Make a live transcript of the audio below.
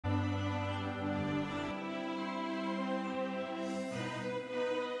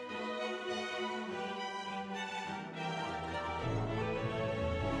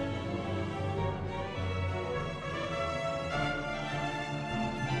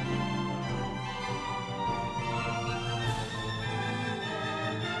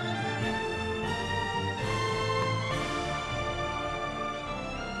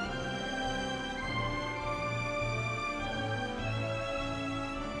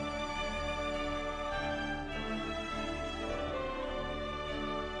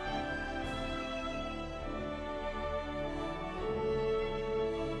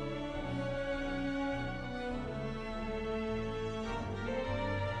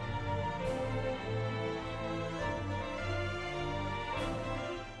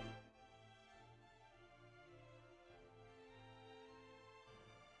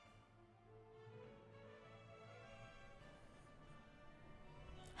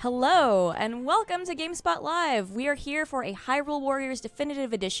Hello, and welcome to GameSpot Live. We are here for a Hyrule Warriors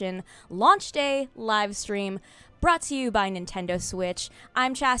Definitive Edition launch day live stream brought to you by Nintendo Switch.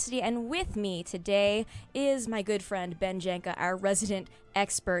 I'm Chastity, and with me today is my good friend Ben Janka, our resident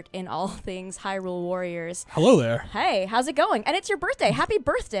expert in all things Hyrule Warriors. Hello there. Hey, how's it going? And it's your birthday. Happy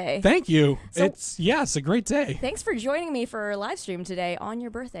birthday. Thank you. So, it's a great day. Thanks for joining me for a live stream today on your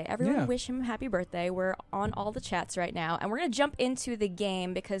birthday. Everyone wish him happy birthday. We're on all the chats right now, and we're going to jump into the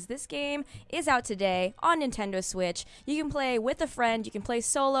game because this game is out today on Nintendo Switch. You can play with a friend. You can play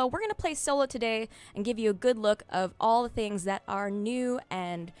solo. We're going to play solo today and give you a good look of all the things that are new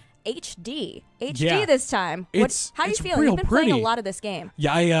and HD this time. How are you feeling? You've been playing a lot of this game.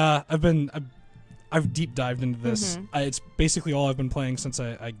 Yeah, I've deep dived into this. It's basically all I've been playing since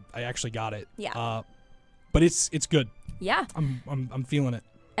I actually got it. Yeah. But it's good. Yeah. I'm feeling it.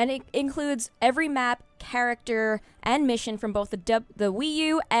 And it includes every map, character, and mission from both the Wii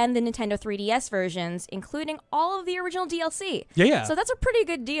U and the Nintendo 3DS versions, including all of the original DLC. Yeah. So that's a pretty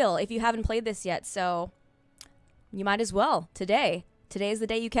good deal if you haven't played this yet. So you might as well today. Today's the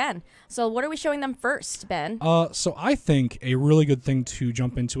day you can. So what are we showing them first, Ben? So I think a really good thing to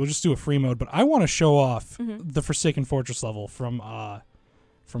jump into, we'll just do a free mode, but I want to show off the Forsaken Fortress level from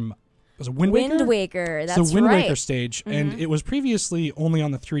was it Wind Waker? Wind Waker, that's right. It's the Wind Waker stage, and it was previously only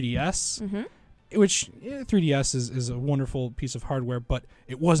on the 3DS, which 3DS is a wonderful piece of hardware, but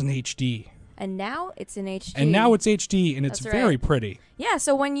it wasn't HD. And now it's in HD. And now it's HD, and it's very pretty. Yeah,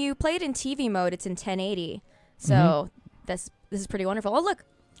 so when you play it in TV mode, it's in 1080. So this is pretty wonderful. Oh, look.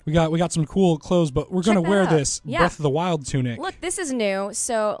 We got some cool clothes, but we're going to wear this Breath of the Wild tunic. Look, this is new.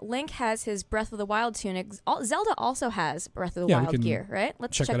 So Link has his Breath of the Wild tunic. Zelda also has Breath of the Wild gear, right?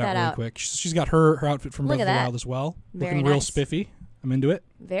 Let's check that out really quick. She's got her outfit from Breath of the Wild as well. Looking real spiffy. I'm into it.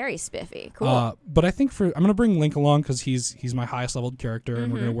 Very spiffy. Cool. But I think I'm going to bring Link along because he's my highest leveled character,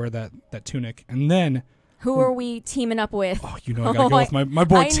 and we're going to wear that tunic. And then... Who are we teaming up with? Oh, I got to go with my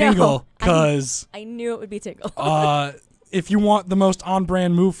boy Tingle, because... I knew it would be Tingle. If you want the most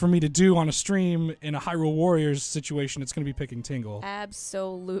on-brand move for me to do on a stream in a Hyrule Warriors situation, it's going to be picking Tingle.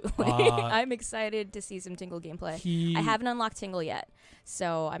 Absolutely. I'm excited to see some Tingle gameplay. I haven't unlocked Tingle yet,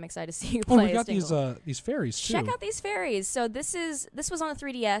 so I'm excited to see you play we got Tingle. these fairies, too. Check out these fairies. So this was on the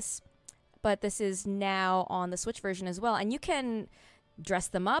 3DS, but this is now on the Switch version as well, and you can dress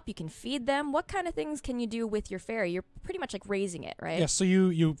them up, you can feed them. What kind of things can you do with your fairy? You're pretty much like raising it, right? Yeah, so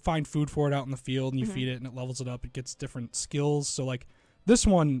you find food for it out in the field, and you feed it, and it levels it up. It gets different skills. So like this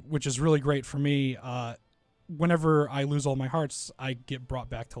one, which is really great for me, whenever I lose all my hearts, I get brought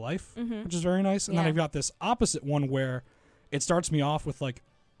back to life, which is very nice. And then I've got this opposite one where it starts me off with like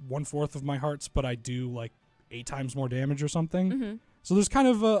 1/4 of my hearts, but I do like 8 times more damage or something. So there's kind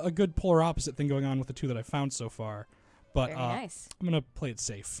of a good polar opposite thing going on with the two that I've found so far. But very nice. I'm going to play it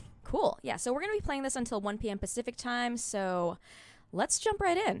safe. Cool. Yeah, so we're going to be playing this until 1 p.m. Pacific time, so let's jump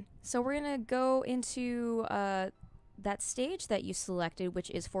right in. So we're going to go into that stage that you selected, which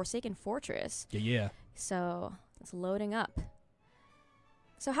is Forsaken Fortress. Yeah. So it's loading up.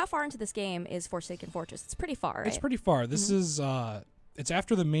 So how far into this game is Forsaken Fortress? It's pretty far, right? It's pretty far. This is... it's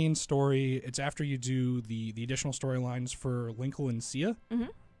after the main story. It's after you do the additional storylines for Linkle and Sia.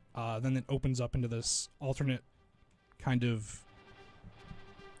 Then it opens up into this alternate kind of...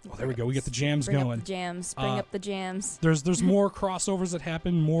 Oh, there we go. We get the jams going. Bring up the jams. There's more crossovers that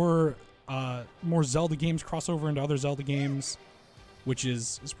happen. More Zelda games crossover into other Zelda games, which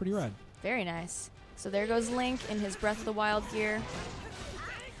is pretty rad. Very nice. So there goes Link in his Breath of the Wild gear.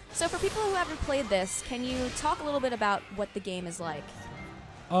 So for people who haven't played this, can you talk a little bit about what the game is like?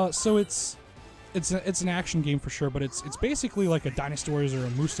 So it's an action game for sure, but it's basically like a Dynasty Warriors or a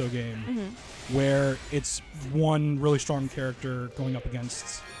Muso game, where it's one really strong character going up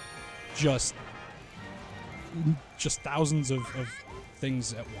against just thousands of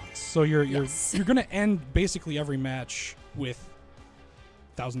things at once. So you're gonna end basically every match with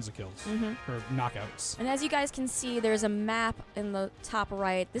thousands of kills or knockouts. And as you guys can see, there's a map in the top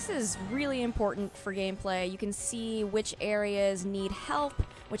right. This is really important for gameplay. You can see which areas need help,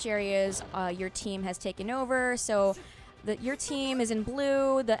 which areas your team has taken over. So your team is in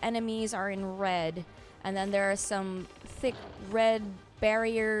blue, the enemies are in red, and then there are some thick red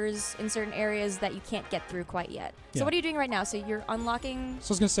barriers in certain areas that you can't get through quite yet. So what are you doing right now? So you're unlocking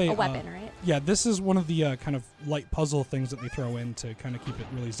a weapon, right? Yeah, this is one of the kind of light puzzle things that they throw in to kind of keep it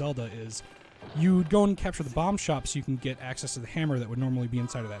really Zelda is you go and capture the bomb shop so you can get access to the hammer that would normally be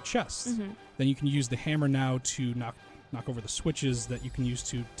inside of that chest. Then you can use the hammer now to knock over the switches that you can use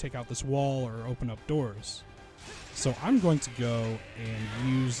to take out this wall or open up doors. So I'm going to go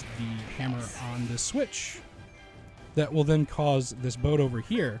and use the hammer on this switch. that will then cause this boat over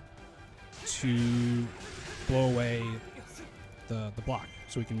here to blow away the block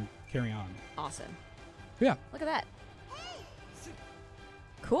so we can carry on. Awesome. Yeah. Look at that.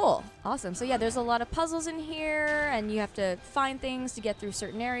 Cool. Awesome. So yeah, there's a lot of puzzles in here, and you have to find things to get through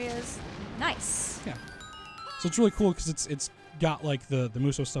certain areas. Nice. Yeah. So it's really cool because it's got like the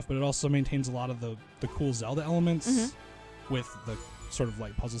Muso stuff, but it also maintains a lot of the cool Zelda elements with the sort of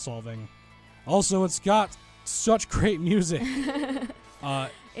like puzzle solving. Also, it's got such great music.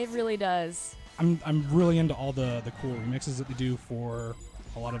 It really does. I'm really into all the cool remixes that they do for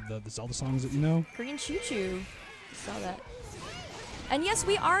a lot of the Zelda songs that you know. Green Choo Choo. Saw that. And yes,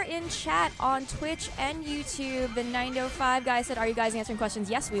 we are in chat on Twitch and YouTube. The 905 guy said, "Are you guys answering questions?"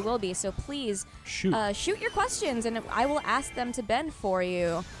 Yes, we will be. So please shoot your questions, and I will ask them to Ben for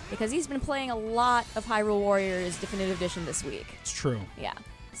you because he's been playing a lot of Hyrule Warriors Definitive Edition this week. It's true. Yeah.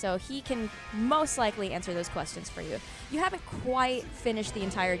 So he can most likely answer those questions for you. You haven't quite finished the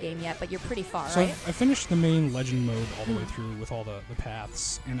entire game yet, but you're pretty far, so right? I finished the main legend mode all the way through with all the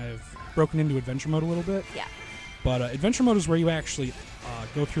paths, and I've broken into adventure mode a little bit. Yeah. But adventure mode is where you actually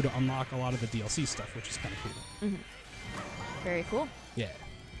go through to unlock a lot of the DLC stuff, which is kind of cool. Very cool. Yeah.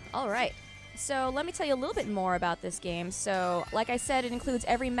 All right. So let me tell you a little bit more about this game. So, like I said, it includes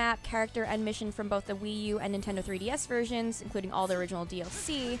every map, character, and mission from both the Wii U and Nintendo 3DS versions, including all the original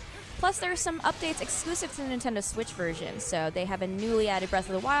DLC. Plus, there are some updates exclusive to the Nintendo Switch version. So they have a newly added Breath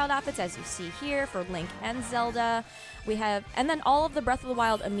of the Wild outfits, as you see here, for Link and Zelda. And then all of the Breath of the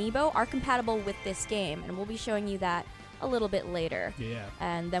Wild amiibo are compatible with this game, and we'll be showing you that a little bit later. Yeah.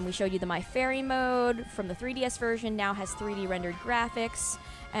 And then we showed you the My Fairy mode from the 3DS version, now has 3D rendered graphics.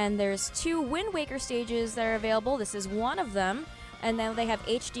 And there's 2 Wind Waker stages that are available. This is one of them. And then they have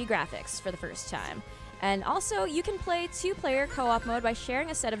HD graphics for the first time. And also, you can play 2-player co-op mode by sharing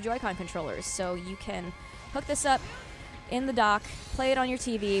a set of Joy-Con controllers. So you can hook this up in the dock, play it on your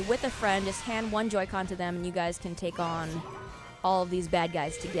TV with a friend, just hand one Joy-Con to them, and you guys can take on all of these bad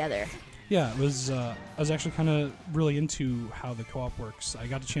guys together. Yeah, it was. I was actually kind of really into how the co-op works. I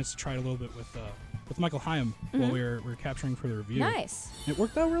got a chance to try it a little bit with Michael Hyam while we were capturing for the review. Nice. It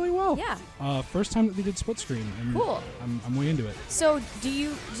worked out really well. Yeah. First time that they did split screen, and cool. I'm way into it. So,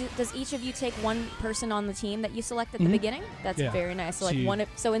 does each of you take one person on the team that you select at the beginning? That's very nice. So, like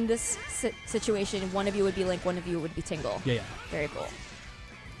so in this situation, one of you would be Link, one of you would be Tingle. Yeah. Very cool.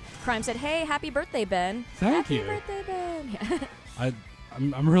 Crime said, "Hey, happy birthday, Ben." Thank you. Happy birthday, Ben. Yeah.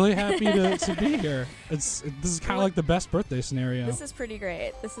 I'm really happy to be here. This is kind of like the best birthday scenario. This is pretty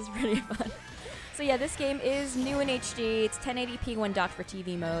great. This is pretty fun. So yeah, this game is new in HD. It's 1080p when docked for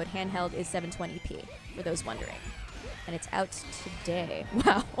TV mode. Handheld is 720p, for those wondering. And it's out today.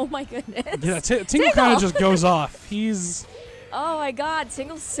 Wow. Oh my goodness. Yeah, Tingle kind of just goes off. He's... Oh my god,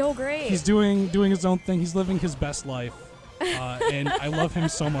 Tingle's so great. He's doing his own thing. He's living his best life. And I love him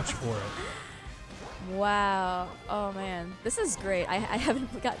so much for it. Wow. Oh man. This is great. I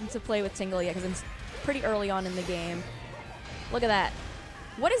haven't gotten to play with Tingle yet because I'm pretty early on in the game. Look at that.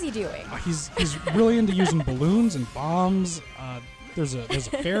 What is he doing? He's really into using balloons and bombs. There's a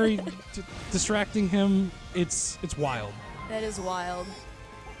fairy distracting him. It's wild. That is wild.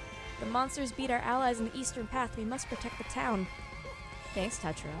 The monsters beat our allies in the Eastern Path. We must protect the town. Thanks,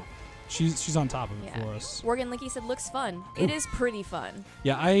 Tetra. She's on top of it for us. Morgan Linky said, "Looks fun." It is pretty fun.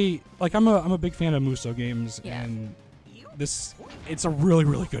 Yeah, I'm a big fan of Muso games, and it's a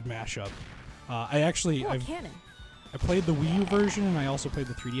really good mashup. I played the Wii U version, and I also played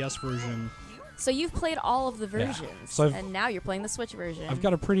the 3DS version. So you've played all of the versions, so and now you're playing the Switch version. I've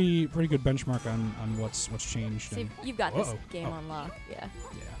got a pretty good benchmark on what's changed. So you've got this game on lock, yeah.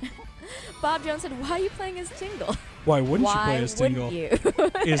 Bob Jones said, "Why are you playing as Tingle?" Why wouldn't you play as Tingle?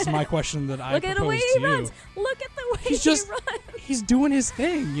 Is my question that I propose to you. Look at the way he runs. Look at the way he runs. He's doing his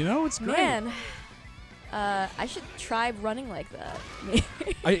thing, you know? It's great. Man, I should try running like that.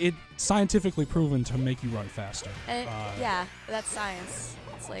 It's scientifically proven to make you run faster. Yeah, that's science.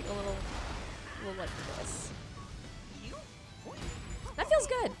 It's like a little like this. That feels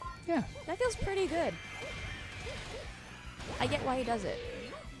good. Yeah. That feels pretty good. I get why he does it.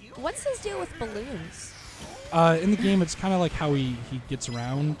 What's his deal with balloons? In the game, it's kind of like how he gets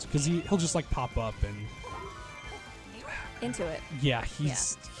around, because he'll just like pop up and... Into it. Yeah,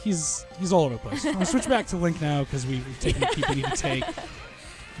 he's all over the place. I'm going to switch back to Link now, because we've taken the keep we need to take.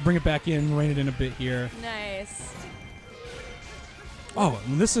 Bring it back in, rein it in a bit here. Nice. Oh,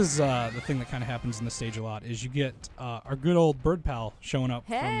 and this is the thing that kind of happens in the stage a lot, is you get our good old bird pal showing up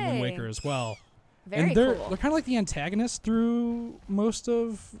from Wind Waker as well. Very they're cool. They're kind of like the antagonists through most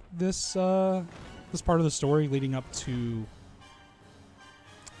of this this part of the story leading up to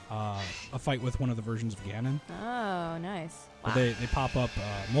a fight with one of the versions of Ganon. Oh, nice. But Wow. they pop up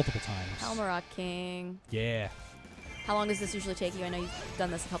multiple times. Halmarock King. Yeah. How long does this usually take you? I know you've done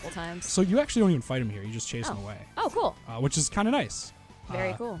this a couple times. So you actually don't even fight him here. You just chase him away. Oh, cool. Which is kind of nice.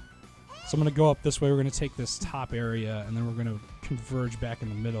 Very cool. So I'm going to go up this way. We're going to take this top area, and then we're going to converge back in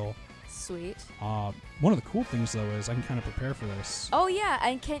the middle. Sweet. One of the cool things, though, is I can kind of prepare for this. Oh, yeah.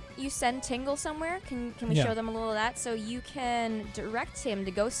 And can you send Tingle somewhere? Can we Yeah. show them a little of that? So you can direct him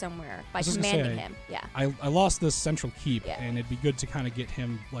to go somewhere by I was just gonna commanding say, him. Yeah. I lost this central keep, Yeah. and it'd be good to kind of get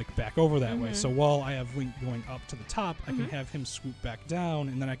him like back over that way. Mhm. So while I have Link going up to the top, I can Mhm. have him swoop back down,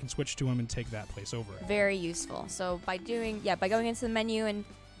 and then I can switch to him and take that place over. Very useful. So by going into the menu and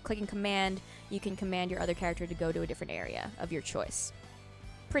clicking command, you can command your other character to go to a different area of your choice.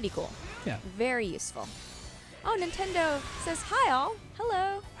 Pretty cool. Yeah. Very useful. Oh, Nintendo says hi all.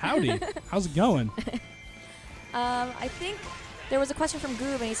 Hello. Howdy. How's it going? I think there was a question from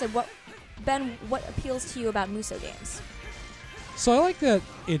Goob, and he said, what appeals to you about Muso games? So I like that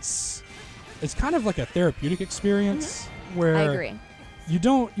it's kind of like a therapeutic experience where I agree. you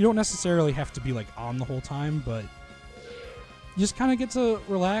don't necessarily have to be like on the whole time, but you just kind of get to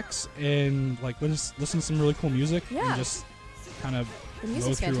relax and like listen to some really cool music. Yeah. And just kind of The go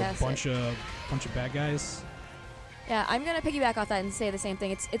music's through fantastic. a bunch of bad guys. Yeah, I'm gonna piggyback off that and say the same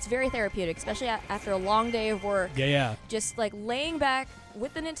thing. It's very therapeutic, especially after a long day of work. Yeah. Just like laying back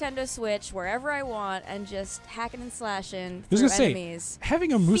with the Nintendo Switch wherever I want and just hacking and slashing I was through gonna say, enemies.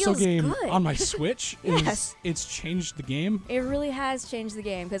 having a Muso Feels game good. on my Switch Yes. it's changed the game. It really has changed the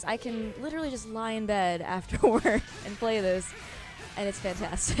game because I can literally just lie in bed after work and play this, and it's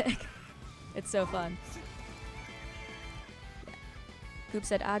fantastic. It's so fun. Goop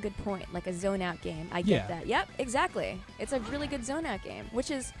said, good point. Like a zone out game. I get Yeah. that. Yep, exactly. It's a really good zone out game,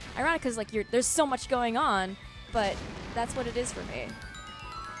 which is ironic because like there's so much going on, but that's what it is for me.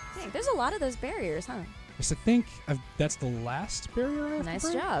 Dang, there's a lot of those barriers, huh? Yes, I think that's the last barrier I have Nice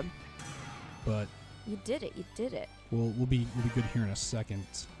to break, job. But You did it. You did it. we'll be good here in a second.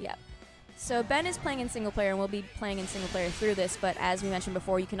 Yep. So Ben is playing in single player, and we'll be playing in single player through this. But as we mentioned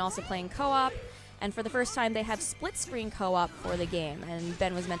before, you can also play in co-op. And for the first time, they have split-screen co-op for the game. And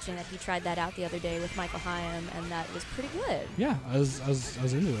Ben was mentioning that he tried that out the other day with Michael Hyam, and that was pretty good. Yeah, I was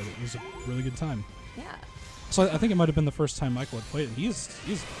into it. It was a really good time. Yeah. So I think it might have been the first time Michael had played it. He's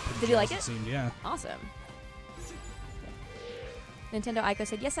pretty Did he like jazzed, it? seemed, yeah. Awesome. Nintendo Ico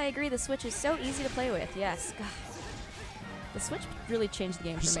said, yes, I agree. The Switch is so easy to play with. Yes. God. The Switch really changed the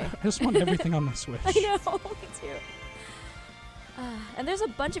game for me. I just want everything on my Switch. I know, me too. And there's a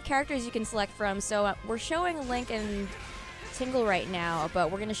bunch of characters you can select from. So we're showing Link and Tingle right now,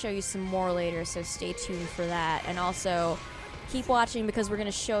 but we're going to show you some more later, so stay tuned for that. And also, keep watching because we're going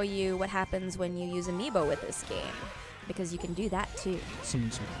to show you what happens when you use Amiibo with this game, because you can do that too. Some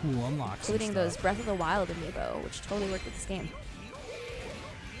cool unlocks. and Including those stuff. Breath of the Wild Amiibo, which totally worked with this game.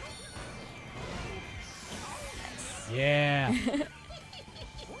 Yeah.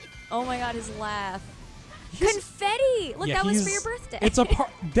 Oh my god, his laugh. Confetti! Look, Yeah, that was for he's- your birthday. It's a part.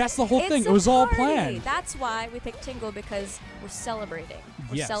 That's the whole It's thing. a It was all party. planned. That's why we picked Tingle, because we're celebrating.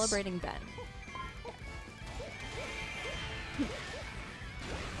 We're Yes. celebrating Ben.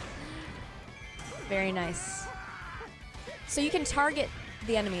 Very nice. So you can target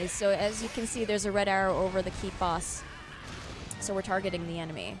the enemies. So as you can see, there's a red arrow over the keep boss. So we're targeting the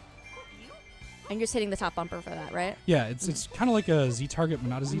enemy. And you're just hitting the top bumper for that, right? Yeah, it's kind of like a Z target, but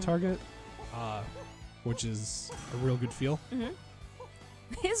not a Z target, which is a real good feel. Mm-hmm.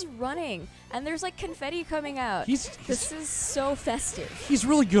 He's running, and there's like confetti coming out. This is so festive. He's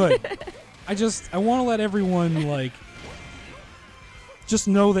really good. I want to let everyone like just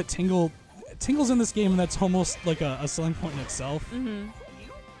know that Tingle's in this game, and that's almost like a selling point in itself. Mm-hmm.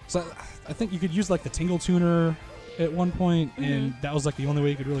 So I think you could use like the Tingle tuner at one point, and that was like the only way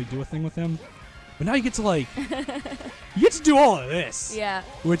you could really do a thing with him. But now you get to like you get to do all of this. Yeah.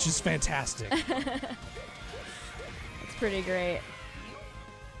 Which is fantastic. It's pretty great.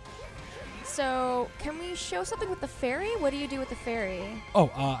 So, can we show something with the fairy? What do you do with the fairy? Oh,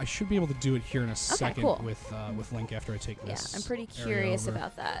 I should be able to do it here in a second cool. with Link after I take Yeah, this. I'm pretty area curious over.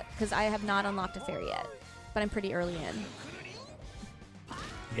 about that, because I have not unlocked a fairy yet, but I'm pretty early in.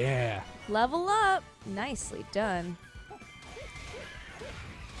 Yeah. Level up! Nicely done.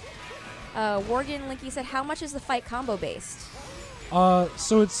 Worgen Linky said, how much is the fight combo based?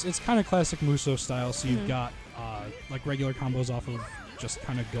 So it's kind of classic Muso style. So you've got like regular combos off of just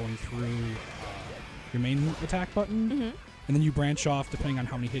kind of going through your main attack button, and then you branch off depending on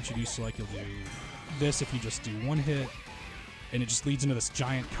how many hits you do. So like you'll do this if you just do one hit, and it just leads into this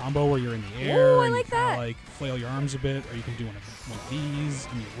giant combo where you're in the air. Ooh, I and like you kinda, that. like flail your arms a bit, or you can do one of these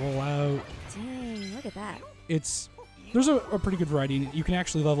and you roll out. Dang, look at that. There's a pretty good variety. You can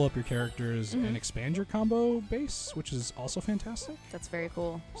actually level up your characters Mm-hmm. and expand your combo base, which is also fantastic. That's very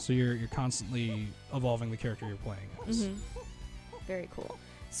cool. So you're constantly evolving the character you're playing as. Mm-hmm. Very cool.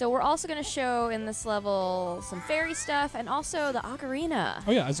 So we're also going to show in this level some fairy stuff and also the ocarina.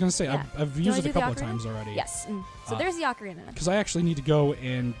 Oh yeah, I was gonna say Yeah. I've you used wanna it a do the couple of ocarina? times already. Yes. So there's the ocarina. Because I actually need to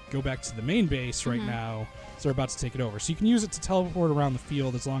go back to the main base right now. So they're about to take it over. So you can use it to teleport around the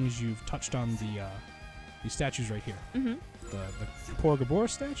field as long as you've touched on the statues right here. Mm-hmm. The Poor Gabor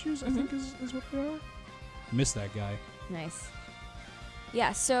statues, I think is what they are. Missed that guy. Nice.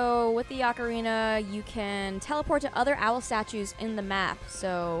 Yeah, so with the ocarina, you can teleport to other owl statues in the map.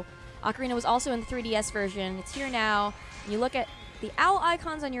 So ocarina was also in the 3DS version. It's here now. You look at the owl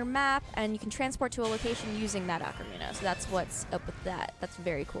icons on your map, and you can transport to a location using that ocarina. So that's what's up with that. That's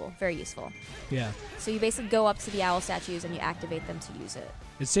very cool, very useful. Yeah. So you basically go up to the owl statues and you activate them to use it.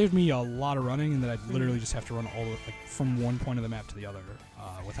 It saved me a lot of running, and that I'd literally just have to run all the, like from one point of the map to the other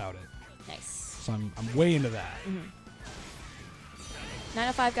without it. Nice. So I'm way into that.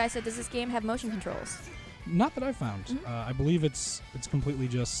 905 guy said, does this game have motion controls? Not that I found. I believe it's completely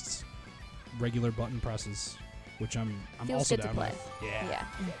just regular button presses, which I'm Feels also good to down play. with. Yeah. Yeah.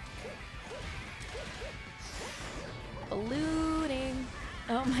 Ballooning.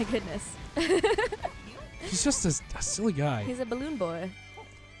 Oh my goodness. He's just a silly guy. He's a balloon boy.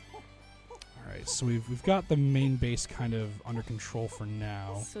 All right, so we've got the main base kind of under control for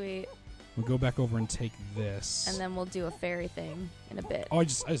now. Sweet. We'll go back over and take this. And then we'll do a fairy thing in a bit. Oh, I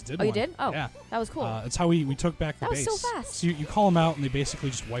just did Oh, one. you did? Oh, yeah. that was cool. That's how we took back the That was base. so fast. So you call them out, and they basically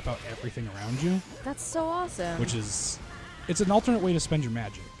just wipe out everything around you, That's so awesome. which is it's an alternate way to spend your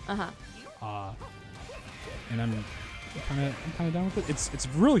magic. Uh-huh. And I'm kind of down with it. It's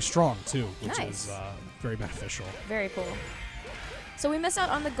really strong too, which Nice. is very beneficial. Very cool. So we missed out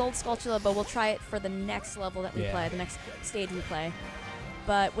on the gold sculptula, but we'll try it for the next level that we Yeah. play, the next stage we play.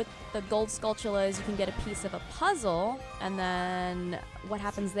 But with the gold sculptulas, you can get a piece of a puzzle, and then what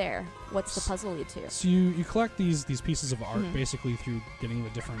happens there? What's the puzzle lead to? So you collect these pieces of art basically through getting the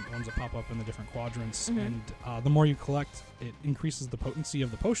different ones that pop up in the different quadrants, and the more you collect, it increases the potency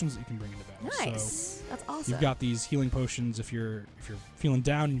of the potions that you can bring into battle. Nice. So That's awesome. you've got these healing potions. If you're feeling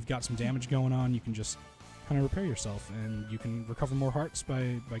down and you've got some damage going on, you can just kind of repair yourself, and you can recover more hearts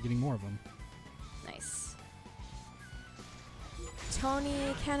by getting more of them. Nice. Tony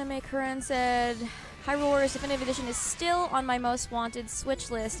Kaname Kuren said, Hyrule Warriors Definitive Edition is still on my most wanted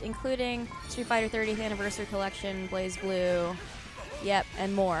Switch list, including Street Fighter 30th Anniversary Collection, Blaze Blue, yep,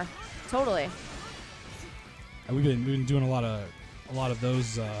 and more. Totally. We've been doing a lot of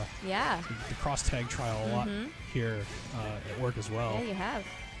those. Yeah. The cross tag trial a lot here at work as well. Yeah, you have.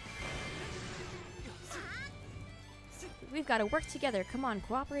 We've got to work together. Come on,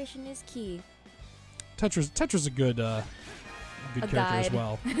 cooperation is key. Tetra's a good character as guide.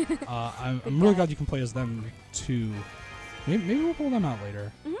 well. I'm Good really guide. glad you can play as them too. Maybe we'll pull them out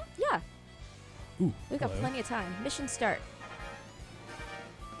later. Yeah. Ooh, We've got hello. plenty of time. Mission start.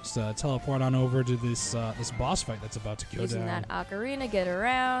 Just teleport on over to this boss fight that's about to go Using down. that ocarina, get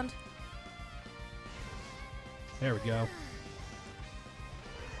around. There we go.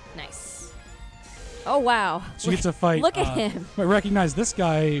 Nice. Oh, wow. So you get to fight. Look at him. I recognize this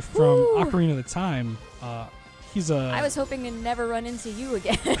guy from Woo. Ocarina of the Time. He's a. I was hoping to never run into you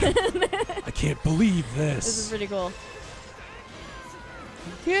again. I can't believe this. This is pretty cool.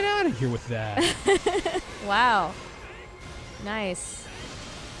 Get out of here with that. Wow. Nice.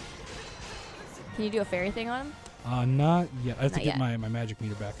 Can you do a fairy thing on him? Not yet. I have to Not get yet. my magic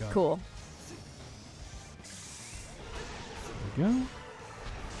meter back up. Cool. There we go.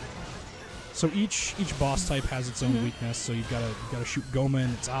 So each boss type has its own weakness. So you've got to shoot Goma in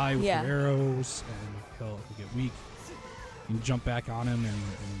its eye with Yeah. your arrows, and he'll get weak. You can jump back on him and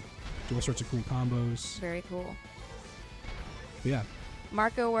do all sorts of cool combos. Very cool. But yeah.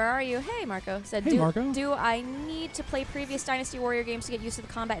 Marco, where are you? Hey, Marco. Said, Hey, Marco. Do I need to play previous Dynasty Warrior games to get used to the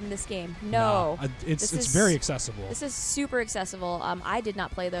combat in this game? No. Nah, This it's is- very accessible. This is super accessible. I did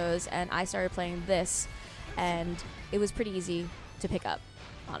not play those, and I started playing this, and it was pretty easy to pick up,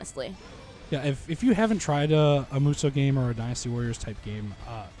 honestly. Yeah, if you haven't tried a Muso game or a Dynasty Warriors type game,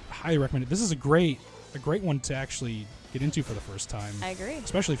 highly recommend it. This is a great one to actually get into for the first time. I agree.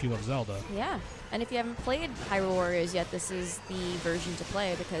 Especially if you love Zelda. Yeah, and if you haven't played Hyrule Warriors yet, this is the version to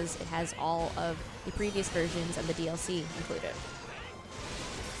play because it has all of the previous versions and the DLC included.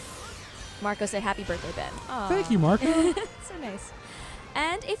 Marco said, happy birthday, Ben. Aw. Thank you, Marco. So nice.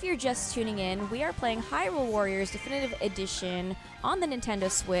 And if you're just tuning in, we are playing Hyrule Warriors Definitive Edition on the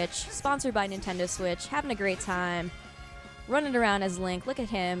Nintendo Switch, sponsored by Nintendo Switch, having a great time, running around as Link. Look at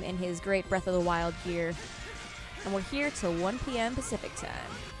him in his great Breath of the Wild gear. And we're here till 1 p.m. Pacific time.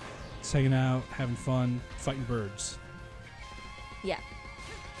 Just hanging out, having fun, fighting birds. Yeah.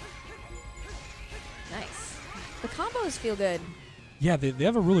 Nice. The combos feel good. Yeah, they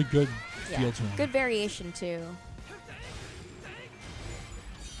have a really good feel to them. Good variation, too.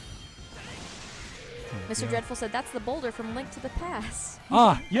 Mr. Dreadful said, that's the boulder from Link to the Past.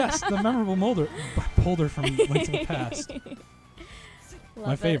 Ah, yes, the memorable boulder from Link to the Past.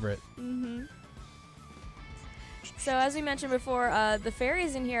 My favorite. Mm-hmm. So as we mentioned before, the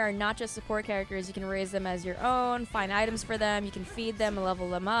fairies in here are not just support characters. You can raise them as your own, find items for them, you can feed them and level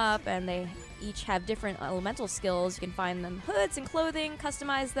them up, and they each have different elemental skills. You can find them hoods and clothing,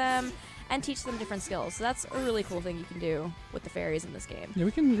 customize them, and teach them different skills. So that's a really cool thing you can do with the fairies in this game. Yeah,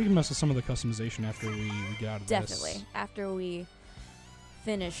 we can mess with some of the customization after we get out of this. Definitely. After we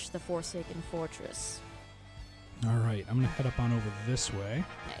finish the Forsaken Fortress. All right, I'm going to head up on over this way.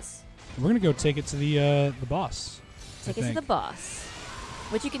 Nice. We're going to go take it to the boss. Take it to the boss.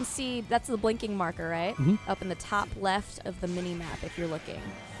 Which you can see, that's the blinking marker, right? Mm-hmm. Up in the top left of the mini-map if you're looking.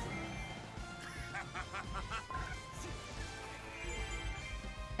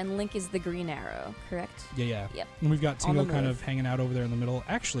 And Link is the green arrow, correct? Yeah. Yep. And we've got Tingle kind move. of hanging out over there in the middle.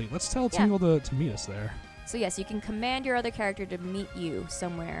 Actually, let's tell Tingle to meet us there. So yes, you can command your other character to meet you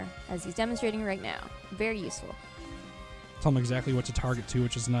somewhere, as he's demonstrating right now. Very useful. Tell him exactly what to target to,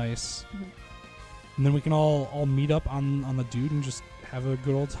 which is nice. Mm-hmm. And then we can all meet up on the dude and just have a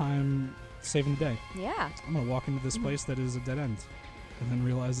good old time saving the day. Yeah. I'm going to walk into this place that is a dead end and then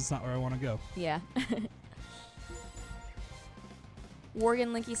realize it's not where I want to go. Yeah. Worgen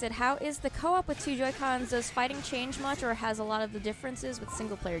Linky said, how is the co-op with 2 Joy-Cons? Does fighting change much or has a lot of the differences with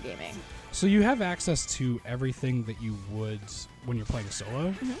single-player gaming? So you have access to everything that you would when you're playing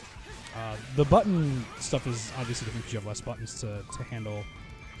solo. Mm-hmm. The button stuff is obviously different because you have less buttons to handle.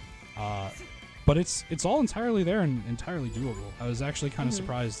 But it's all entirely there and entirely doable. I was actually kind of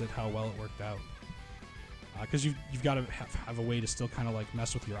surprised at how well it worked out. Because you've got to have a way to still kind of like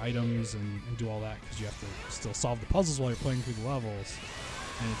mess with your items and do all that because you have to still solve the puzzles while you're playing through the levels.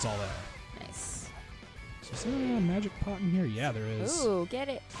 And it's all there. Nice. So is there a magic pot in here? Yeah, there is. Ooh, get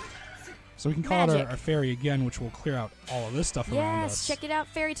it. So we can call out our fairy again, which will clear out all of this stuff around us. Yes, check it out,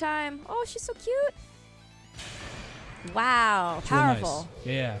 fairy time. Oh, she's so cute. Wow, It's really powerful. nice.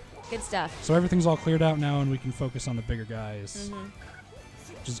 Yeah. Good stuff. So everything's all cleared out now, and we can focus on the bigger guys, Mm-hmm.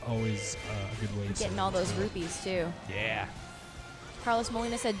 which is always a good way to Getting all those rupees, too. Yeah. Carlos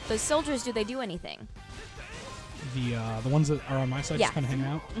Molina said, the soldiers, do they do anything? The ones that are on my side just kind of hanging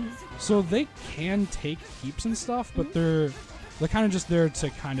out. Mm-hmm. So they can take keeps and stuff, but they're kind of just there to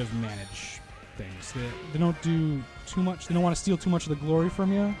kind of manage things. They don't do too much. They don't want to steal too much of the glory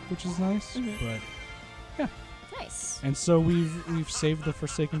from you, which is nice. Mm-hmm. But yeah. Nice. And so we've saved the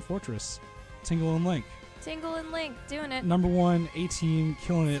Forsaken Fortress. Tingle and Link. Tingle and Link, doing it. Number 1, 18,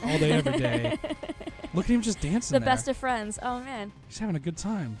 killing it all day, every day. Look at him just dancing The there. best of friends. Oh, man. He's having a good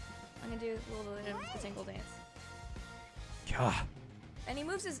time. I'm going to do a little bit of the Tingle dance. God. And he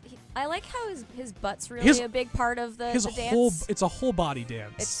moves I like how his butt's really a big part of the dance. It's a whole body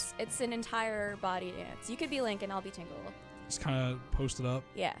dance. It's an entire body dance. You could be Link and I'll be Tingle. Just kind of posted up.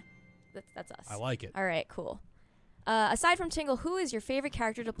 Yeah. That's us. I like it. All right, cool. Aside from Tingle, who is your favorite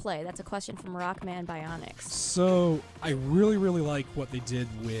character to play? That's a question from Rockman Bionics. So I really, really like what they did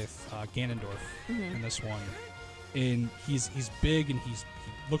with Ganondorf in this one. And he's big and he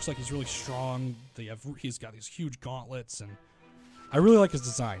looks like he's really strong. He's got these huge gauntlets, and I really like his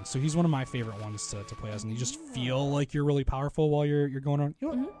design. So he's one of my favorite ones to play as, and you just feel like you're really powerful while you're going on. You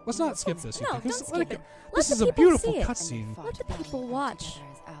know what? Let's not skip this. No, don't skip it. This Let is the a people beautiful see it. cutscene. Let the people watch.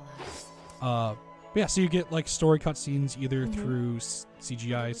 Yeah, so you get like story cutscenes either through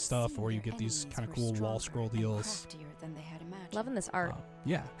CGI stuff, or you get these kind of cool wall scroll deals. Loving this art.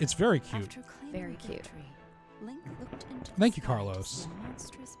 Yeah, it's very cute. Very cute. Thank you, Carlos.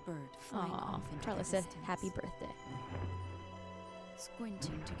 Aw, Carlos said happy birthday.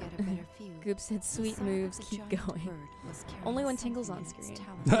 Squinting to get a better view. Goop said sweet the moves, sight of keep the giant going. bird was carrying Only when something Tingle's on in its screen.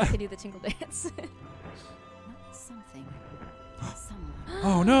 talons. I could do the Tingle dance. Not something. Someone.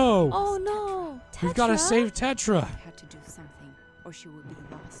 Oh no! Oh no! We've got to Tetra? save Tetra. Had to do something, or she would be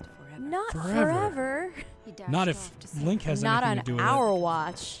lost forever. Not Forever. forever. He dashed Not if off to save Link her. has Not anything on to do with our it.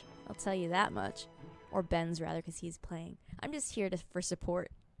 watch. I'll tell you that much. Or Ben's rather, because he's playing. I'm just here for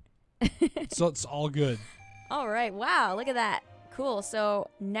support. So it's all good. All right. Wow. Look at that. Cool. So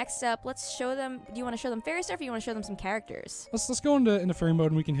next up, let's show them. Do you want to show them fairy stuff, or you want to show them some characters? Let's go into fairy mode,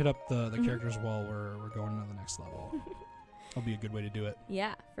 and we can hit up the characters while we're going to the next level. That'll be a good way to do it.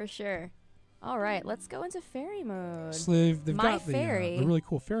 Yeah, for sure. All right, let's go into fairy mode. So they've My got the Fairy. really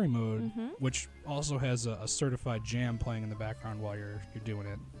cool fairy mode, which also has a certified jam playing in the background while you're doing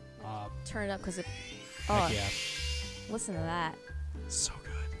it. Turn it up because it. Heck Oh, yeah, listen to that. so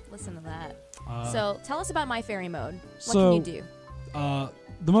good. Listen to that. So tell us about My Fairy mode. What so, can you do?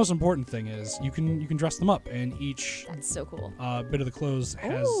 The most important thing is you can dress them up, and each That's so cool. bit of the clothes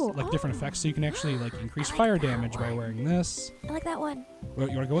has Ooh, like different effects, so you can actually like increase fire damage by wearing this. I like that one. You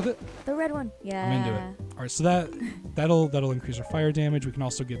want to go with it? The red one. Yeah. I'm into it. All right, so that'll increase our fire damage. We can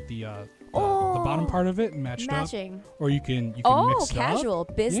also get the bottom part of it matched Matching. up, or you can mix it casual.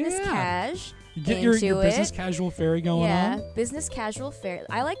 up. Business Yeah. cash. You get your into business it. casual fairy going Yeah, on. business casual fairy.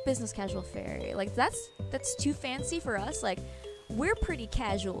 I like business casual fairy. Like that's too fancy for us. Like we're pretty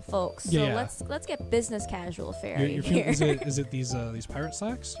casual folks. So Yeah. let's get business casual fairy You're here. is it these pirate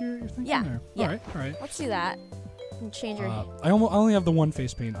slacks you're thinking? Yeah, Or? yeah. All right. Let's do that. And change your. I only have the one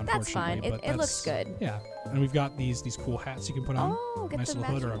face paint, unfortunately. That's fine. But It looks that's- good. Yeah, and we've got these cool hats you can put on. Oh, get nice the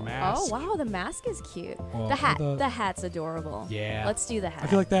little hood or a matching- mask. Oh wow, the mask is cute. Well, The hat's adorable. Yeah. Let's do the hat. I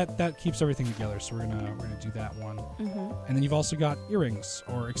feel like that keeps everything together, so we're gonna do that one. And then you've also got earrings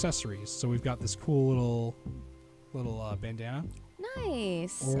or accessories. So we've got this cool little bandana.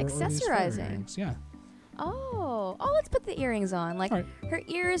 Nice. Or these fairy Accessorizing. earrings. Yeah. Oh, let's put the earrings on. Like Alright. her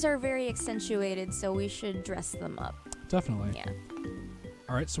ears are very accentuated, so we should dress them up. Definitely. Yeah.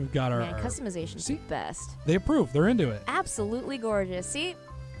 All right, so we've got Man, our customization's the See? best. They approve. They're into it. Absolutely gorgeous. See,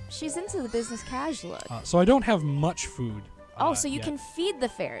 she's into the business cash look. So I don't have much food. So you yet. can feed the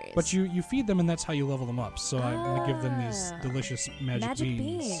fairies. But you feed them, and that's how you level them up. So I'm gonna give them these Ah. delicious magic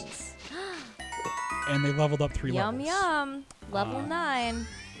beans. beans. And they leveled up 3 Yum levels. yum. Level 9.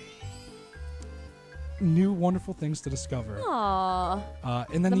 New wonderful things to discover. Aww.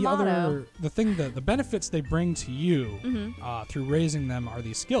 And then The the benefits they bring to you through raising them are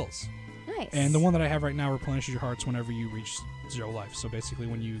these skills. Nice. And the one that I have right now replenishes your hearts whenever you reach 0 life. So basically,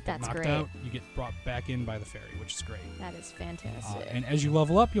 when you get That's knocked great. out, you get brought back in by the fairy, which is great. That is fantastic. And as you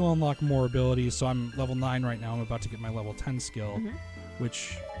level up, you'll unlock more abilities. So I'm level 9 right now. I'm about to get my level 10 skill,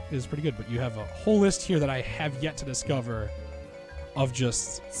 which is pretty good. But you have a whole list here that I have yet to discover of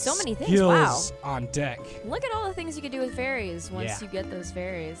just So many things, skills on deck. Look at all the things you can do with fairies once Yeah. you get those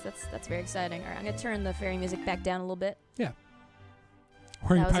fairies. That's very exciting. All right, I'm gonna turn the fairy music back down a little bit. Yeah.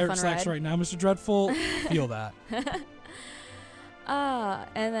 Wearing That was a pirate fun slacks ride. right now, Mr. Dreadful. Feel that.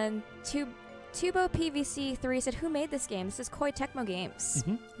 And then Tubo PVC3 said, "Who made this game?" This is Koei Tecmo Games.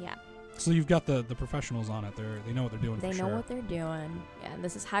 Mhm. Yeah, So you've got the professionals on it. They know what they're doing. they for know sure. what they're doing. Yeah, and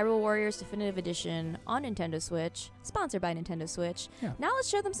this is Hyrule Warriors Definitive Edition on Nintendo Switch, sponsored by Nintendo Switch. Yeah. Now let's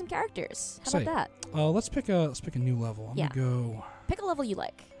show them some characters. How Say. about that? Let's pick a new level. I'm Yeah. gonna go. Pick a level you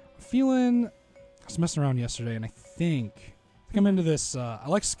like. Feeling. I was messing around yesterday, and I think I'm into this. I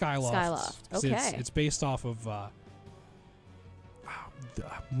like Skyloft. Skyloft, 'Cause okay. It's based off of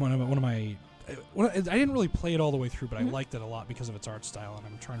one of my. I didn't really play it all the way through, but I liked it a lot because of its art style, and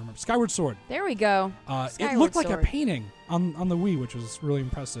I'm trying to remember. Skyward Sword. There we go. It Skyward looked like a Sword. painting on the Wii, which was really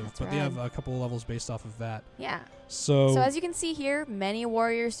impressive. That's but they rad. have a couple of levels based off of that. Yeah. So So as you can see here, many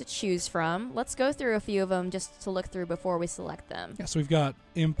warriors to choose from. Let's go through a few of them just to look through before we select them. yeah, so we've got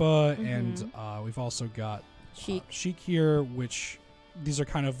Impa, Mhm. and we've also got Sheik. Sheik here, which these are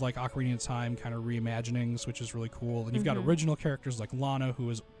kind of like Ocarina of Time kind of reimaginings, which is really cool. And you've got Mhm. original characters like Lana, who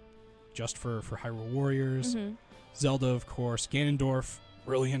is just for Hyrule Warriors. Mhm. Zelda, of course. Ganondorf,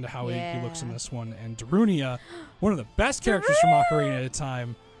 really into how he looks in Yeah. this one. And Darunia, one of the best characters from Ocarina of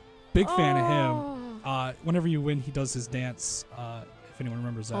Time. Big fan of him. Oh. Whenever you win, he does his dance. If anyone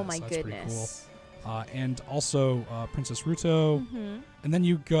remembers that, Oh my so that's pretty cool. goodness. And also Princess Ruto. Mhm. And then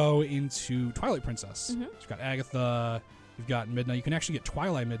you go into Twilight Princess. Mhm. So you've got Agatha, you've got Midna. You can actually get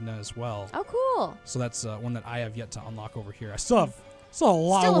Twilight Midna as well. Oh, cool. So that's one that I have yet to unlock over here. I still have a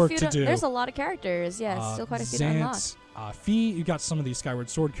lot Still of a work few to do. There's a lot of characters. Yeah, still quite a few to unlock. Zant, Fee, you got some of these Skyward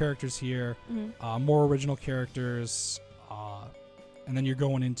Sword characters here. Mhm. More original characters. And then you're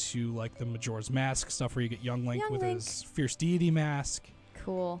going into like the Majora's Mask stuff where you get Young Link Young with Link. his Fierce Deity mask.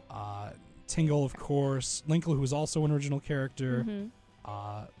 Cool. Tingle, of course. Linkle, who is also an original character.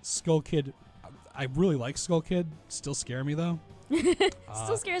 Mhm. Skull Kid. I really like Skull Kid. Still scare me though.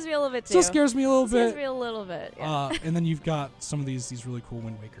 Still scares me a little bit too. Still scares me a little Scares bit. me a little bit. Yeah. And then you've got some of these really cool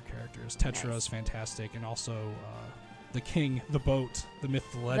Wind Waker characters. Tetra Nice. is fantastic, and also the King, the Boat, the Myth,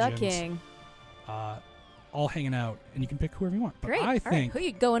 the The Legend. king. all hanging out, and you can pick whoever you want. But Great. I All right, think who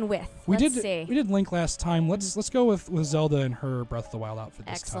you going with? we Let's did see. we did Link last time. Let's go with Zelda and her Breath of the Wild outfit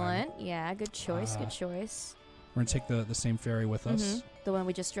this time. Excellent. Yeah, good choice. Good choice. We're gonna take the same fairy with us. The one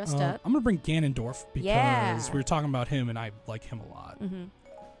we just dressed up. I'm gonna bring Ganondorf because Yeah. we were talking about him, and I like him a lot.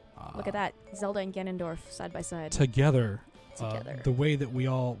 Look at that, Zelda and Ganondorf side by side. Together. Together. The way that we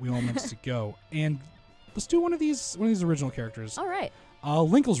all meant to go. And let's do one of these original characters. All right.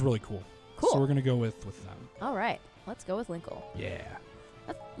 Linkle's really cool. Cool. So we're gonna go with them. All right. Let's go with Linkle. Yeah.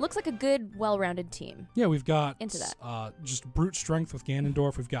 That looks like a good, well-rounded team. Yeah, we've got Into that. Just brute strength with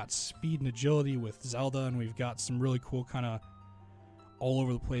Ganondorf. We've got speed and agility with Zelda, and we've got some really cool kind of all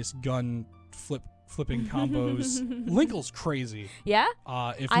over the place gun flipping combos. Linkle's crazy. Yeah?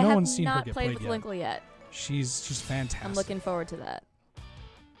 If I no have one's seen her not get played played with yet, Linkle yet. she's fantastic. I'm looking forward to that.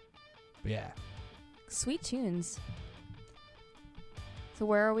 But yeah. Sweet tunes. So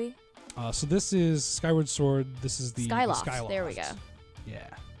where are we? So this is Skyward Sword. This is the Skyloft. Skyloft. There we go. Yeah.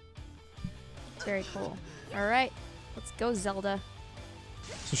 Very cool. All right. Let's go, Zelda.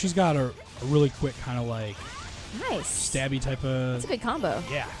 So she's got a really quick kind of like Nice. stabby type of. That's a good combo.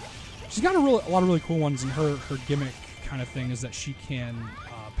 Yeah. She's got a lot of really cool ones, and her gimmick kind of thing is that she can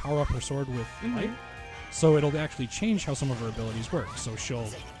power up her sword with light. So it'll actually change how some of her abilities work. So she'll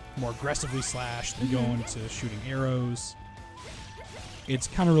more aggressively slash, then go into shooting arrows. It's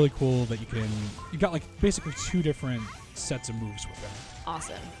kind of really cool that you got like basically 2 different sets of moves with her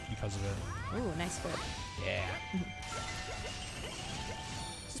Awesome. because of it. Ooh, nice whip. Yeah.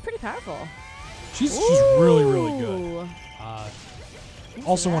 She's pretty powerful. She's really, really good. Ooh.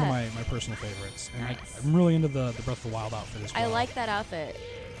 Also one of that. my personal favorites. And Nice. I'm really into the Breath of the Wild outfit as well. I like that outfit.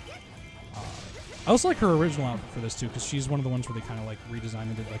 I also like her original outfit for this too, because she's one of the ones where they kind of like redesigned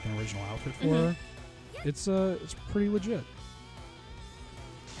and did like an original outfit for her. It's pretty legit.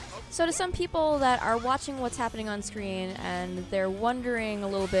 So to some people that are watching what's happening on screen and they're wondering a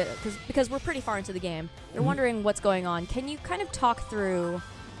little bit, because we're pretty far into the game, they're wondering what's going on. Can you kind of talk through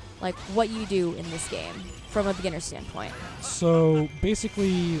like what you do in this game from a beginner standpoint? So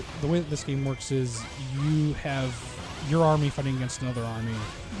basically, the way that this game works is you have your army fighting against another army,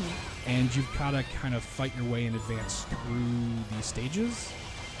 and you've got to kind of fight your way and advance through these stages.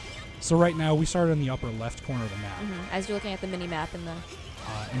 So right now, we started in the upper left corner of the map, As you're looking at the mini map in the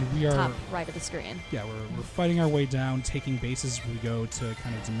and we are top right of the screen. Yeah, we're fighting our way down, taking bases as we go to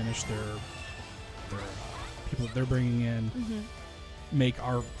kind of diminish their people that they're bringing in, make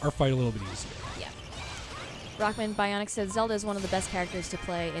our fight a little bit easier. Yeah. Rockman Bionic said Zelda is one of the best characters to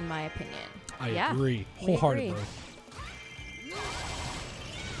play, in my opinion. I Yeah, agree we wholeheartedly. agree.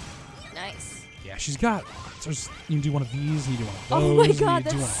 Nice. Yeah, she's got. You can do one of these, you can do one of those. Oh my you god,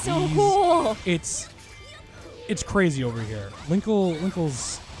 can do one that's of so these. cool. It's crazy over here.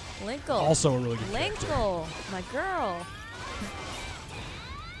 Linkle's Linkle. also a really good character. Linkle, my girl.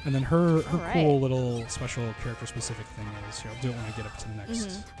 And then her All right. cool little special character specific thing is here. I'll do it when I get up to the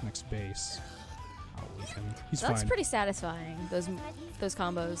next base. I'll leave him. He's That's fine. pretty satisfying. Those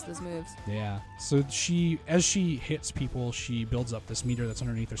combos, those moves. Yeah. So as she hits people, she builds up this meter that's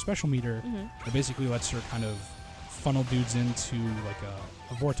underneath her special meter that basically lets her kind of funnel dudes into like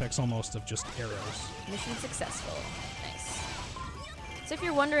a vortex almost of just arrows. Mission successful. Nice. So if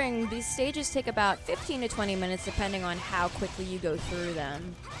you're wondering, these stages take about 15 to 20 minutes depending on how quickly you go through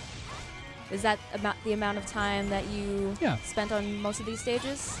them. Is that about the amount of time that you spent on most of these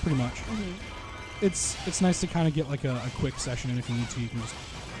stages? Pretty much. It's nice to kind of get like a quick session, and if you need to, you can just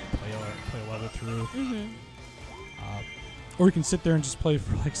play a level through. Or you can sit there and just play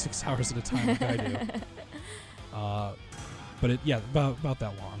for like 6 hours at a time like I do. But about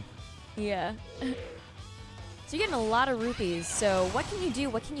that long. Yeah. So you're getting a lot of rupees. So what can you do?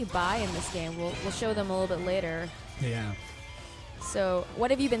 What can you buy in this game? We'll show them a little bit later. Yeah. So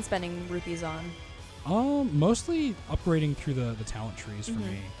what have you been spending rupees on? Mostly upgrading through the talent trees for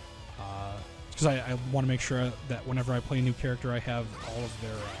me. Because I want to make sure that whenever I play a new character, I have all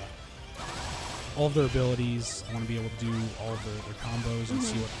of their abilities. I want to be able to do all of their combos and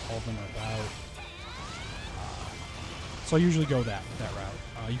see what all of them are about. So I usually go that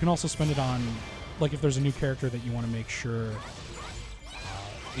route. You can also spend it on, like, if there's a new character that you want to make sure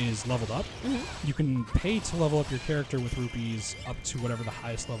is leveled up, you can pay to level up your character with rupees up to whatever the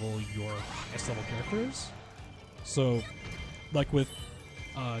highest level your highest level character is. So, like with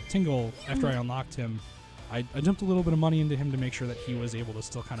Tingle, after I unlocked him, I dumped a little bit of money into him to make sure that he was able to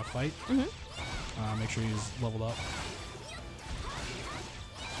still kind of fight. Make sure he's leveled up.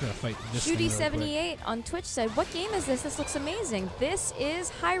 Gotta fight this thing real quick. Shooty78 on Twitch said, "What game is this? This looks amazing. This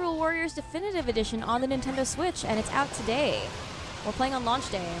is Hyrule Warriors Definitive Edition on the Nintendo Switch, and it's out today." We're playing on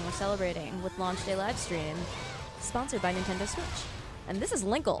launch day, and we're celebrating with Launch Day Livestream, sponsored by Nintendo Switch. And this is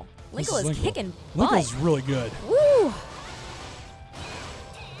Linkle. Linkle is kicking butt. Linkle's really good. Woo!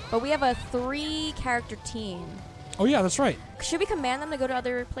 But we have a 3-character team. Oh yeah, that's right. Should we command them to go to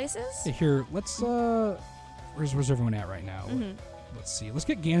other places? Hey, here, let's where's everyone at right now? Let's see. Let's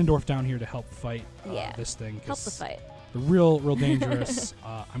get Ganondorf down here to help fight this thing. Help the fight. They're real dangerous.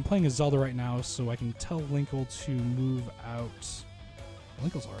 I'm playing as Zelda right now, so I can tell Linkle to move out.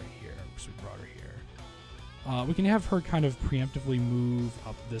 Linkle's already here, so we brought her here. We can have her kind of preemptively move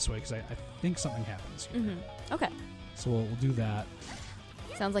up this way, because I think something happens here. Okay. So we'll do that.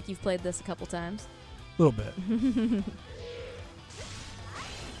 Sounds like you've played this a couple times. A little bit.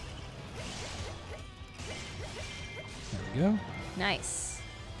 There we go. Nice.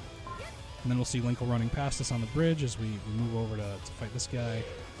 And then we'll see Linkle running past us on the bridge as we move over to fight this guy.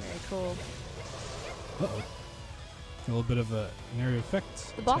 Very cool. Uh-oh. A little bit of an area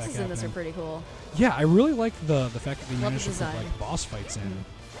effect. The bosses in this are pretty cool. Yeah, I really like the fact that they Love managed the to put design. like boss fights in.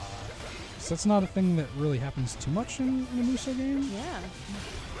 So that's not a thing that really happens too much in a Musou game.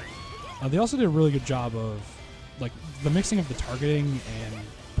 Yeah. They also did a really good job of like the mixing of the targeting and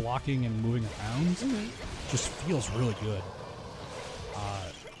blocking and moving around. Just feels really good.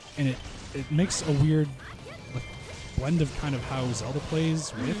 And it makes a weird like blend of kind of how Zelda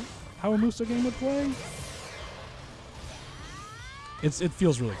plays with how a Musou game would play. It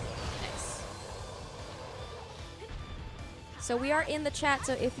feels really good. Nice. So we are in the chat,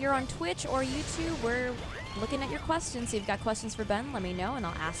 so if you're on Twitch or YouTube, we're looking at your questions. So if you've got questions for Ben, let me know, and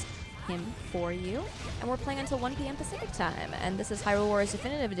I'll ask him for you. And we're playing until 1 p.m. Pacific time, and this is Hyrule Warriors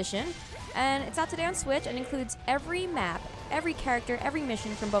Definitive Edition, and it's out today on Switch and includes every map, every character, every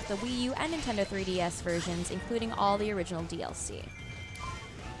mission from both the Wii U and Nintendo 3DS versions, including all the original DLC.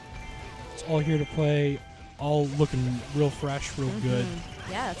 It's all here to play, all looking real fresh, real good.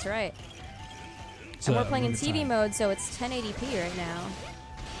 Yeah, that's right. It's And a we're playing in really good TV time. mode, so it's 1080p right now.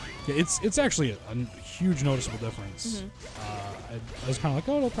 Yeah, it's actually a huge noticeable difference. I was kind of like,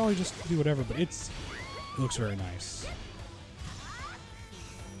 oh, it'll probably just do whatever, but it looks very nice.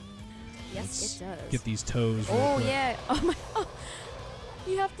 Yes, Let's it does. get these toes. real Oh quick. yeah! Oh my! Oh.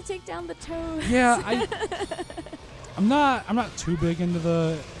 You have to take down the toes. Yeah, I'm not too big into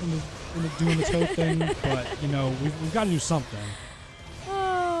into doing the toe thing, but you know we've got to do something.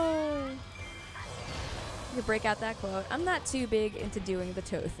 Oh. You could break out that quote. I'm not too big into doing the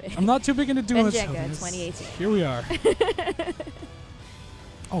toe thing. I'm not too big into doing the toe Benjenga thing. 2018. Here we are.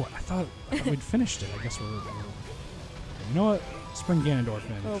 Oh, I thought we'd finished it. I guess we're you know what? Let's bring Ganondorf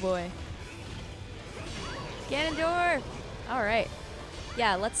in. Oh boy. Ganondorf! Alright.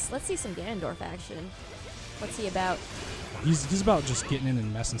 Yeah, let's see some Ganondorf action. What's he about? He's about just getting in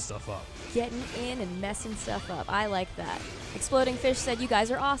and messing stuff up. Getting in and messing stuff up. I like that. Exploding Fish said you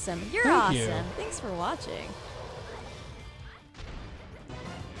guys are awesome. You're Thank awesome. you. Thanks for watching.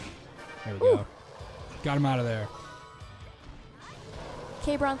 There we go. Got him out of there.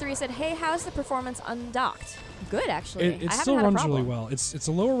 K-Brown3 said, hey, how's the performance undocked? Good, actually. I It haven't still had a runs really problem. well. It's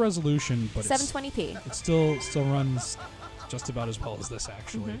a lower resolution, but 720p. it still runs just about as well as this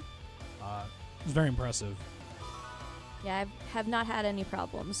actually. It's very impressive. Yeah, I have not had any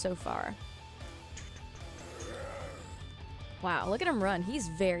problems so far. Wow, look at him run. He's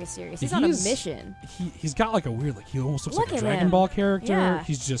very serious. He's on a mission. He's got like a weird he almost looks Look like a at Dragon him. Ball character. Yeah.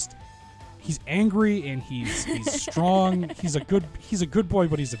 He's angry and he's strong. He's a good boy,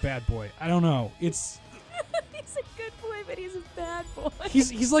 but he's a bad boy. I don't know. It's He's a good boy, but he's a bad boy.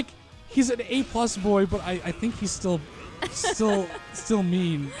 he's an A+ boy, but I think he's still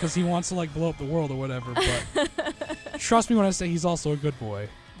mean because he wants to like blow up the world or whatever. But trust me when I say he's also a good boy.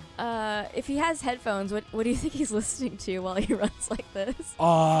 If he has headphones, what do you think he's listening to while he runs like this?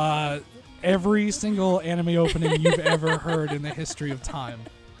 Every single anime opening you've ever heard in the history of time.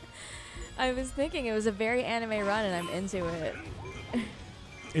 I was thinking it was a very anime run, and I'm into it.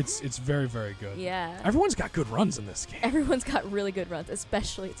 It's very, very good. Yeah. Everyone's got good runs in this game. Everyone's got really good runs,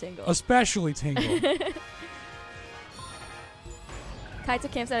 especially Tingle. Especially Tingle.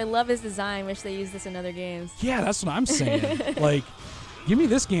 Kaito Camp said, I love his design. Wish they used this in other games. Yeah, that's what I'm saying. Like, give me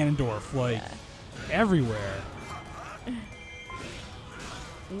this Ganondorf, like, everywhere.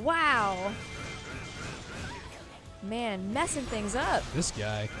 Wow. Man, messing things up. This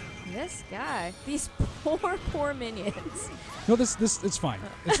guy. This guy. These poor minions. No, this it's fine.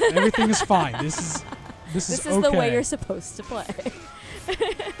 Everything is fine. This is This is okay. the way you're supposed to play.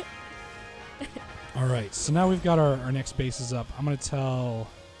 All right, so now we've got our next bases up. I'm going to tell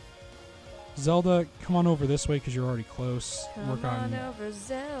Zelda, come on over this way because you're already close. Come on over,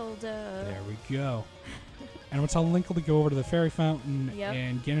 Zelda. There we go. And I'm going to tell Linkle to go over to the fairy fountain, Yep.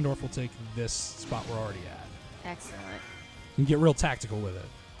 and Ganondorf will take this spot we're already at. Excellent. You can get real tactical with it.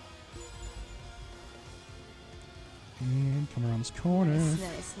 And come around this corner.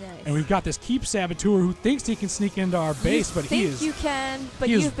 Nice. And we've got this Keep Saboteur who thinks he can sneak into our base, but he is... You can, but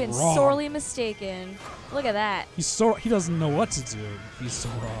he is you've been wrong. sorely mistaken. Look at that. He doesn't know what to do. He's so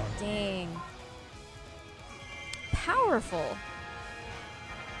wrong. Dang. Powerful.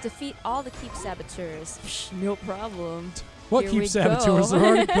 Defeat all the Keep Saboteurs. Psh, no problem. What Here Keep we Saboteurs go. are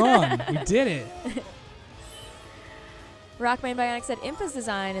already gone? We did it. Rockman Bionic said Impa's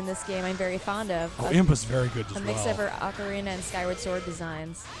design in this game I'm very fond of. Oh, Impa's very good as A well. mix of her Ocarina and Skyward Sword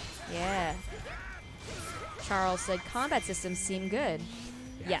designs. Yeah. Charles said combat systems seem good.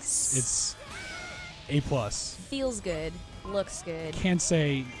 Yes. It's A+. Feels good. Looks good. Can't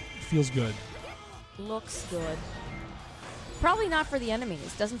say feels good. Looks good. Probably not for the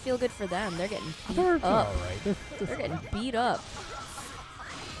enemies. Doesn't feel good for them. They're getting beat They're up. all right. They're getting beat up.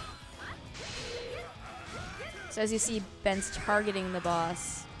 So as you see, Ben's targeting the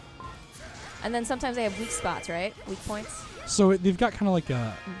boss. And then sometimes they have weak spots, right? Weak points. So they've got kind of like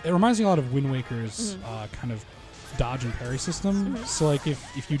a... It reminds me a lot of Wind Waker's kind of dodge and parry system. So like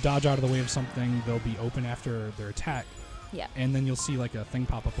if you dodge out of the way of something, they'll be open after their attack. Yeah. And then you'll see like a thing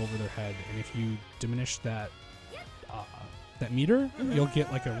pop up over their head. And if you diminish that meter, you'll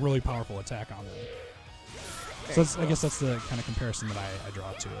get like a really powerful attack on them. Very So that's, cool. I guess that's the kind of comparison that I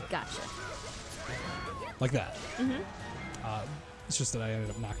draw to it. Gotcha. Like that. It's just that I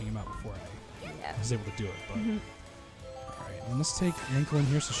ended up knocking him out before Yeah. I was able to do it. But all right, and let's take Linkle in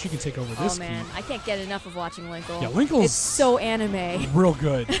here so she can take over this Oh man, keep. I can't get enough of watching Linkle. Yeah, Linkle's It's so anime. real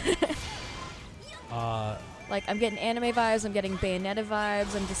good. Like I'm getting anime vibes. I'm getting Bayonetta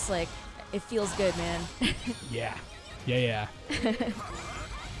vibes. I'm just like, it feels good, man. Yeah. There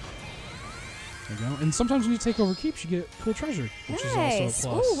you go. And sometimes when you take over keeps, you get cool treasure, which is also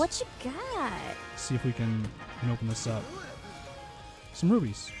a plus. Ooh, what you got? See if we can open this up. Some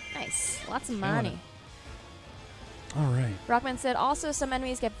rubies. Nice. Lots of Feeling money. All right. Rockman said also some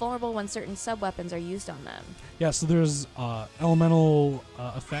enemies get vulnerable when certain sub-weapons are used on them. Yeah, so there's elemental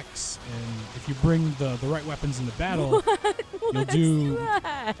effects, and if you bring the right weapons into battle, you'll do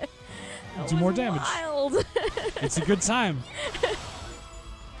more damage. Wild. It's a good time.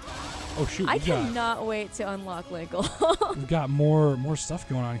 Oh shoot! I cannot wait to unlock Linkle. We've got more stuff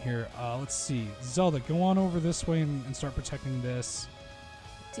going on here. Let's see, Zelda, go on over this way and start protecting this.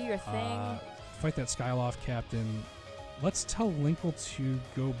 Do your thing. Fight that Skyloft captain. Let's tell Linkle to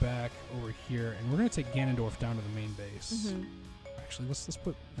go back over here, and we're gonna take Ganondorf down to the main base. Actually, let's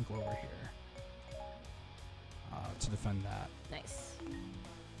put Linkle over here to defend that. Nice.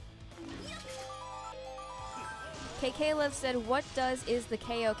 KK Liv said, "What does is the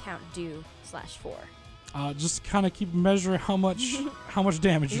KO count do /4?" Just kind of keep measuring how much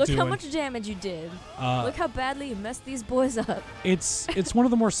damage you're Look doing. how much damage you did. Look how badly you messed these boys up. It's one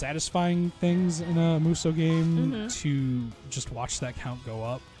of the more satisfying things in a Muso game to just watch that count go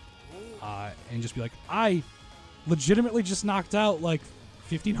up, and just be like, I legitimately just knocked out like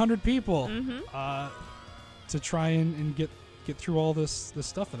 1,500 people to try and get through all this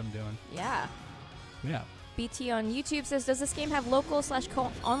stuff that I'm doing. Yeah. Yeah. BT on YouTube says, "Does this game have local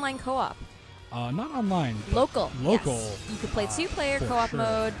 / online co-op?" Not online. But Local. Local. Yes. You could play two-player for co-op sure.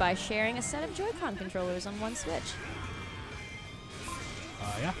 mode by sharing a set of Joy-Con controllers on one Switch.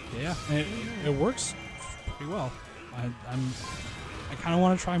 Yeah. And it works pretty well. I kind of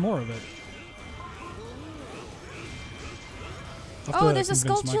want to try more of it. I'll have Oh, to there's a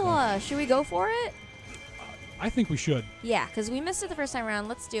convince Michael. Skulltula. Should we go for it? I think we should. Yeah, because we missed it the first time around.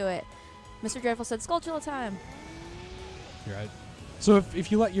 Let's do it. Mr. Dreadful said Skulltula time. You're right. So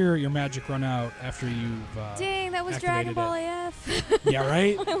if you let your magic run out after you've Dang, that was Dragon activated Ball it. AF. Yeah,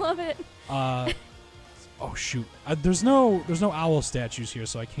 right. I love it. Oh shoot! There's no owl statues here,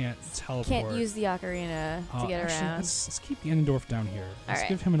 so I can't teleport. Can't use the ocarina to get actually, around. Let's keep Ganondorf down here. Let's right.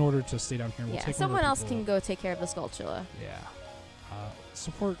 give him an order to stay down here. We'll Yeah, take someone over else people. can go take care of the Skulltula. Yeah.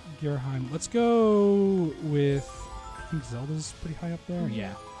 Support Gerheim. Let's go with. I think Zelda's pretty high up there.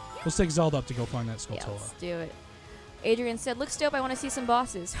 Yeah. Let's take Zelda up to go find that Skulltula. Yeah, let's do it. Adrian said, "Looks dope. I want to see some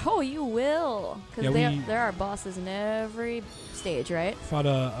bosses." Oh, you will, because Yeah, there are bosses in every stage, right? Fought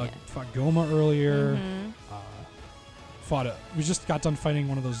fought Goma earlier. Mm-hmm. We just got done fighting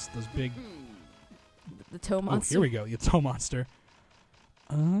one of those big. The toe monster. Oh, here we go. The toe monster.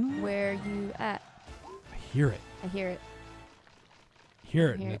 Where you at? I hear it. I hear it.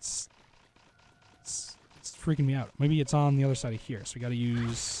 And it's freaking me out. Maybe it's on the other side of here. So we got to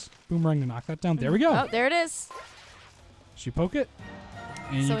use Boomerang to knock that down. There we go. Oh, there it is. So you poke it,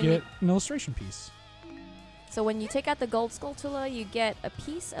 and So you get an illustration piece. So when you take out the gold Skulltula, you get a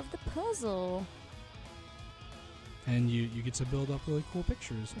piece of the puzzle. And you get to build up really cool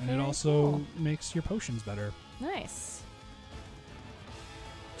pictures. And it Very also cool. makes your potions better. Nice.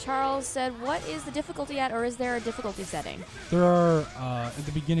 Charles said, what is the difficulty at, or is there a difficulty setting? There are, at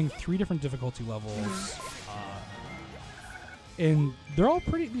the beginning, 3 different difficulty levels. And they're all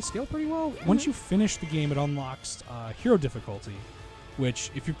they scale pretty well. Once you finish the game, it unlocks hero difficulty,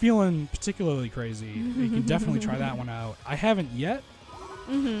 which, if you're feeling particularly crazy, you can definitely try that one out. I haven't yet,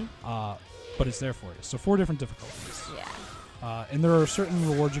 but it's there for you. So 4 different difficulties. Yeah. And there are certain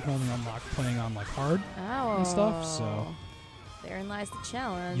rewards you can only unlock playing on like hard and stuff. So therein lies the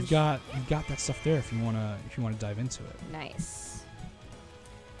challenge. you've got that stuff there if you wanna dive into it. Nice.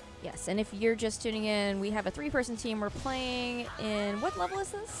 Yes, and if you're just tuning in, we have a 3-person team. We're playing in what level is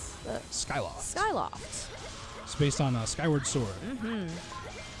this? The Skyloft. Skyloft. It's based on Skyward Sword. So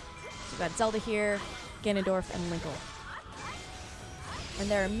we've got Zelda here, Ganondorf, and Linkle. And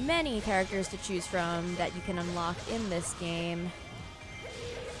there are many characters to choose from that you can unlock in this game.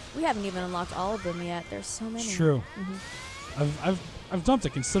 We haven't even unlocked all of them yet. There's so many. It's true. I've dumped a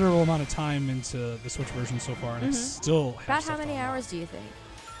considerable amount of time into the Switch version so far, and it's still have About stuff how to many unlock. hours do you think?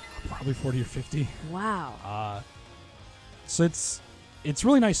 Probably 40 or 50. Wow. So it's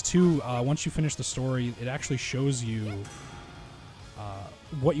really nice too. Once you finish the story, it actually shows you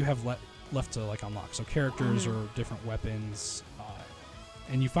what you have left to like unlock. So characters or different weapons,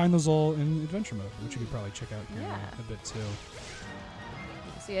 and you find those all in adventure mode, which you could probably check out here in a bit too.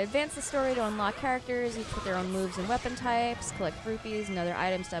 So you advance the story to unlock characters, each with their own moves and weapon types, collect rupees and other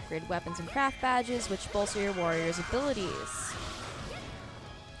items to upgrade weapons and craft badges, which bolster your warrior's abilities.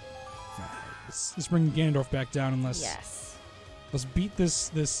 Let's bring Ganondorf back down and let's beat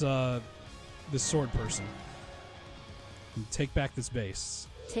this sword person and take back this base.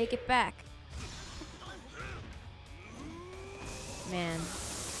 Take it back. Man.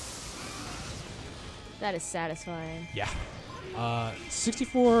 That is satisfying. Yeah.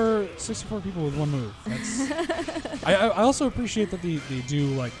 64 people with one move. That's I also appreciate that they do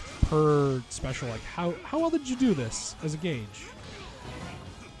like per special, like how well did you do this as a gauge?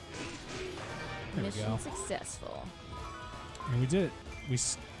 There we Mission go. successful. And we did it. We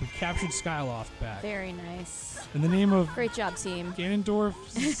captured Skyloft back. Very nice. In the name of Great job, team. Ganondorf,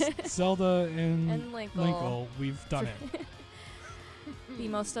 Zelda, and And Linkle. Linkle, we've done it. The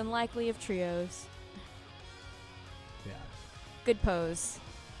most unlikely of trios. Yeah. Good pose.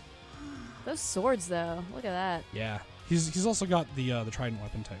 Those swords, though. Look at that. Yeah. He's also got the trident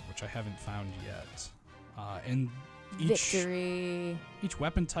weapon type, which I haven't found yet. And Victory. each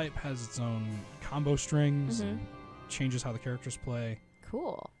weapon type has its own combo strings and changes how the characters play.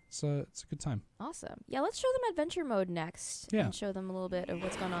 Cool. So it's a good time. Awesome. Yeah, let's show them adventure mode next. Yeah. And show them a little bit of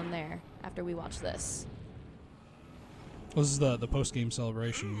what's going on there after we watch this. Well, this is the post game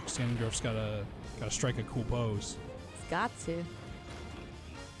celebration. Ganondorf's gotta strike a cool pose. It's got to.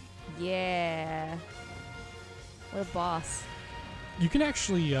 Yeah. What a boss. You can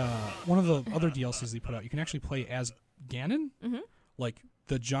actually one of the other DLCs they put out. You can actually play as Ganon, like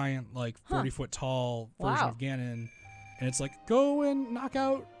the giant, like 30-foot tall version of Ganon, and it's like go and knock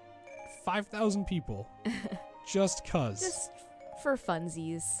out 5,000 people, just cause. Just for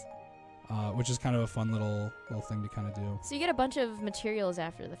funsies. Which is kind of a fun little thing to kind of do. So you get a bunch of materials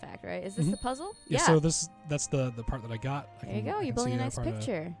after the fact, right? Is this the puzzle? Yeah. So that's the part that I got. There you go. You're building a nice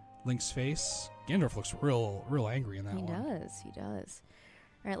picture. Link's face. Ganondorf looks real angry in that one. He does.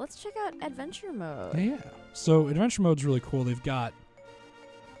 All right, let's check out adventure mode. Yeah. So adventure mode's really cool. They've got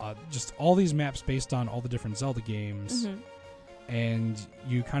just all these maps based on all the different Zelda games, and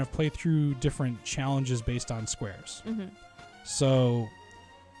you kind of play through different challenges based on squares. So,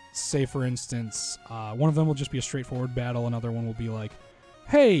 say for instance, one of them will just be a straightforward battle. Another one will be like,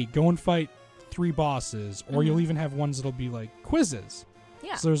 hey, go and fight 3 bosses. Or you'll even have ones that'll be like quizzes.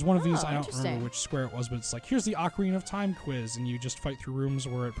 Yeah. So there's one of these, I don't interesting. remember which square it was, but it's like, here's the Ocarina of Time quiz, and you just fight through rooms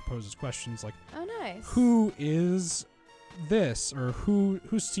where it proposes questions like, Oh, nice. who is this? Or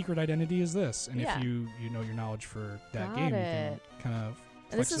whose secret identity is this? And Yeah. if you know your knowledge for that Got game, it. you can kind of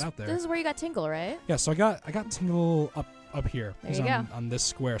And flex it out there. This is where you got Tingle, right? Yeah, so I got Tingle up here. There He's you go. on this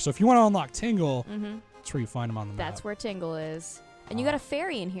square. So if you want to unlock Tingle, Mm-hmm. that's where you find him on the map. That's where Tingle is. And you got a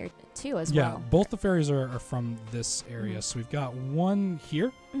fairy in here, too, as Yeah, well. both the fairies are from this area. So we've got one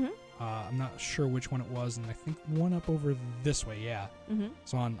here. Mm-hmm. I'm not sure which one it was, and I think one up over this way, yeah. Mm-hmm.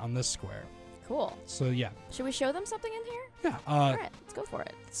 So on this square. Cool. So yeah. Should we show them something in here? Yeah. All right, let's go for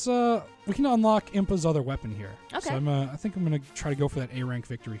it. It's we can unlock Impa's other weapon here. Okay. So I think I'm gonna try to go for that A rank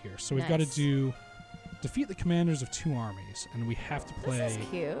victory here. So we've got to Nice. defeat the commanders of 2 armies, and we have to play This is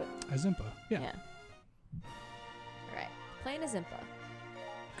cute. as Impa. Yeah. Playing as Impa.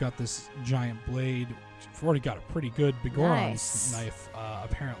 Got this giant blade. We've already got a pretty good Bigoron's Nice. knife,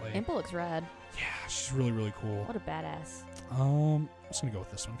 apparently. Impa looks rad. Yeah, she's really, really cool. What a badass. I'm just going to go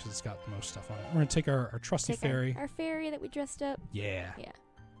with this one because it's got the most stuff on it. We're going to take our trusty Take fairy. Our fairy that we dressed up. Yeah. Yeah.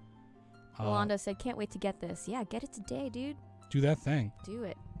 Rolando said, can't wait to get this. Yeah, get it today, dude. Do that thing. Do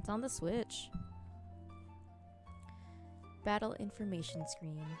it. It's on the Switch. Battle information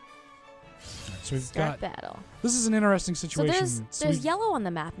screen. All right, so we've Start got... battle. This is an interesting So situation. there's we've- yellow on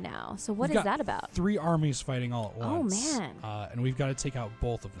the map now. So what we've is got that about? 3 armies fighting all at Oh, once. man. And we've got to take out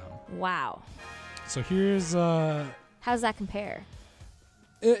both of them. Wow. So here's... How does that compare?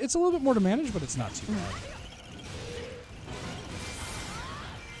 It's a little bit more to manage, but it's not too bad.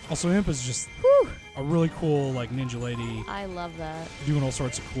 Also, Impa's just a really cool, like, ninja lady I love that. doing all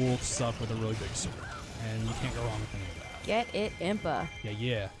sorts of cool stuff with a really big sword. And you can't go wrong with any of that. Get it, Impa. Yeah,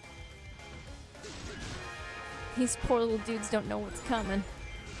 yeah. These poor little dudes don't know what's coming.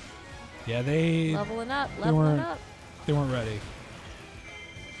 Yeah, they Leveling up, they leveling weren't- up. they weren't ready.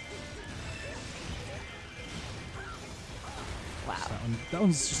 Wow. So that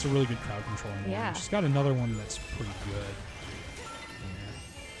one's just a really good crowd controlling one. Yeah. She's got another one that's pretty good.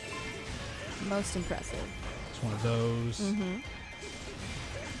 Yeah, Most impressive. it's one of those. Mm-hmm.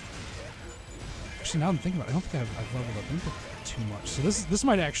 Actually, now I'm thinking about it, I don't think I've leveled up Impa too much. So this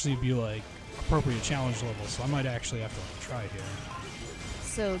might actually be like appropriate challenge level. So I might actually have to like, try here.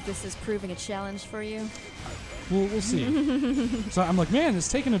 So this is proving a challenge for you? We'll see. So I'm like, man, it's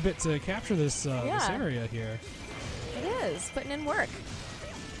taking a bit to capture this this Yeah. area here. It is. Putting in work.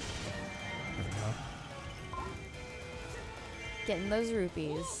 There we go. Getting those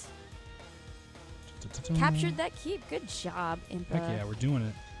rupees. Da-da-da. Captured that keep. Good job, Impa. Heck yeah, we're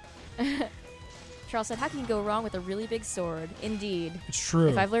doing it. Charles said, how can you go wrong with a really big sword? Indeed. It's true.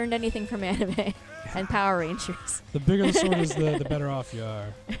 If I've learned anything from anime and Power Rangers. The bigger the sword is, the better off you are.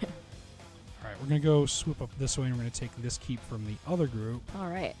 All right, we're going to go swoop up this way, and we're going to take this keep from the other group. All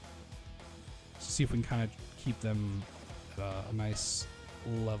right. To see if we can kind of keep them at a nice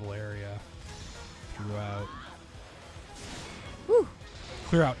level area throughout. Whew.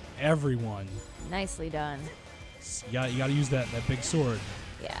 Clear out everyone. Nicely done. You got to use that big sword.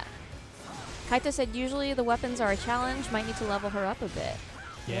 Yeah. Kaito said usually the weapons are a challenge. Might need to level her up a bit.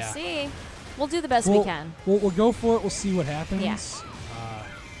 Yeah. We'll see. We'll do the best we can. We'll go for it. We'll see what happens. Yeah.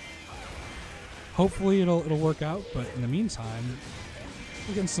 Hopefully it'll work out. But in the meantime,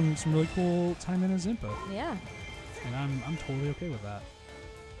 we're getting some really cool time in as Impa, Yeah. and I'm totally okay with that.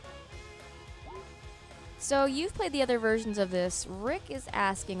 So you've played the other versions of this. Rick is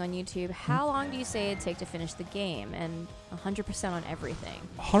asking on YouTube, how long do you say it'd take to finish the game? And 100% on everything.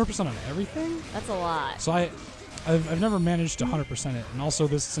 100% on everything. That's a lot. So I've never managed to 100% it, and also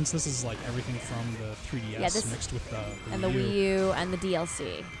since this is like everything from the 3DS Yeah, this- mixed with the And the Wii U and the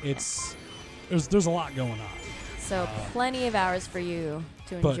DLC. there's a lot going on. So plenty of hours for you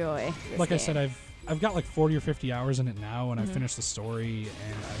to but enjoy this Like I game. said, I've got like 40 or 50 hours in it now, and Mm-hmm. I've finished the story,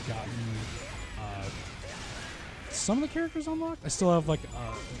 and I've gotten some of the characters unlocked. I still have like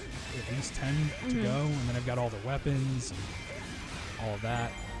at least 10 to Mm-hmm. go, and then I've got all the weapons and all of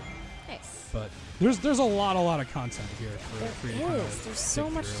that. Nice. But there's a lot of content here for you to kind There of is. There's so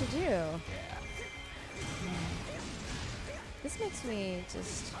dig much through. to do. Yeah. This makes me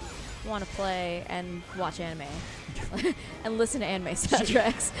just want to play and watch anime. And listen to anime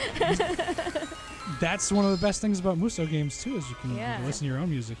soundtracks. That's one of the best things about Muso games too, is you can Yeah. listen to your own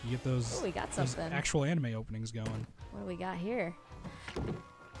music. You get those, Ooh, we got those something. actual anime openings going. What do we got here? I'm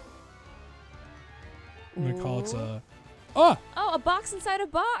gonna call it Ooh. oh! Oh, a box inside a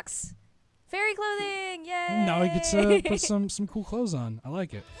box. Fairy clothing! Yay! Now I get to put some cool clothes on. I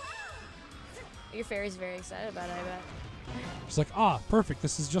like it. Your fairy's very excited about it, I bet. It's like, perfect.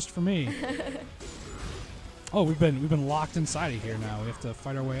 This is just for me. Oh, we've been locked inside of here now. We have to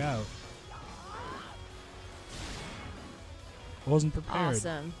fight our way out. I wasn't prepared,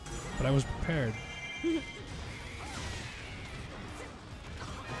 Awesome. but I was prepared.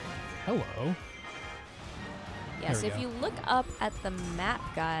 Hello. Yeah, There so we if go. you look up at the map,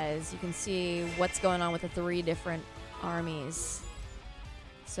 guys, you can see what's going on with the 3 different armies.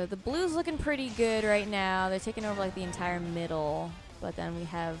 So the blue's looking pretty good right now. They're taking over like the entire middle. But then we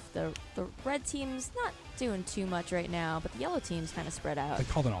have the red team's not doing too much right now, but the yellow team's kind of spread out. They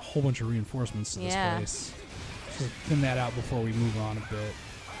called in a whole bunch of reinforcements to Yeah. this place. So thin that out before we move on a bit.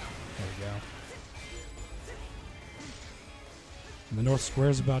 There we go. And the North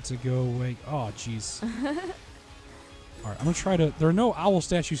Square's about to go away. Oh, jeez. All right, I'm going to try to... There are no owl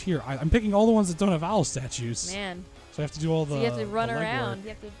statues here. I'm picking all the ones that don't have owl statues. Man. So I have to do all the So you have to run the legwork. around. You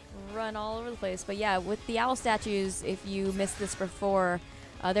have to run all over the place. But yeah, with the owl statues, if you missed this before,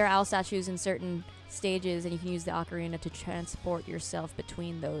 there are owl statues in certain stages, and you can use the ocarina to transport yourself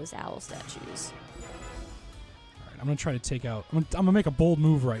between those owl statues. All right, I'm gonna try to take out. I'm gonna make a bold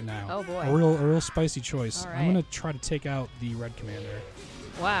move right now. Oh boy. A real spicy choice. All I'm right. gonna try to take out the red commander.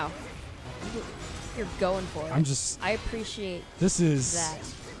 Wow. You're going for it. I appreciate This is that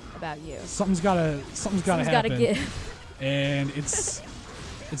about you. something's gotta happen. Give. And it's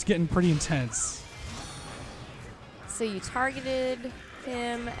getting pretty intense. So you targeted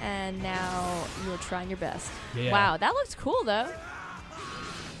him, and now you're trying your best. Yeah. Wow, that looks cool though.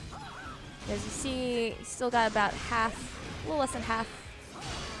 As you see, you still got about a little less than half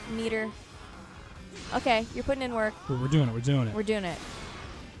meter. Okay, you're putting in work. We're doing it. We're doing it.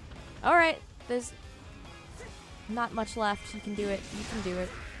 All right, there's not much left. You can do it. You can do it.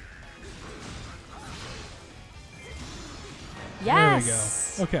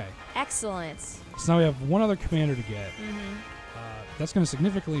 Yes. There we go. Okay. Excellent. So now we have one other commander to get. Mm-hmm. That's going to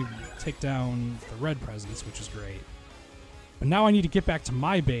significantly take down the red presence, which is great. But now I need to get back to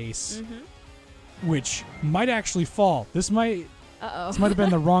my base, which might actually fall. This might have been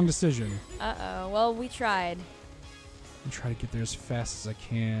the wrong decision. Uh-oh. Well, we tried. I'm trying to get there as fast as I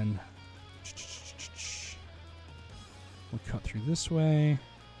can. We'll cut through this way.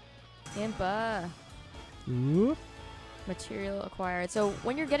 Impa. Oop. Material acquired. So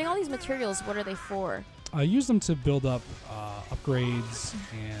when you're getting all these materials, what are they for? Use them to build up upgrades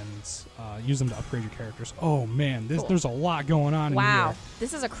and use them to upgrade your characters. Oh man, there's a lot going on in here. Wow,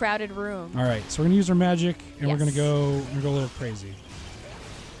 this is a crowded room. All right, so we're gonna use our magic and we're Yes. gonna go a little crazy.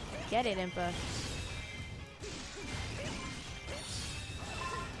 Get it, Impa.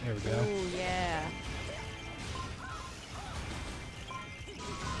 There we go. Oh yeah.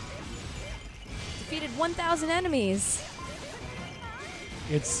 Defeated 1,000 enemies.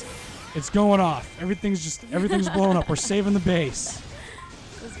 It's going off. Everything's blowing up. We're saving the base.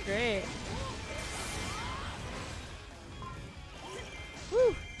 That's great.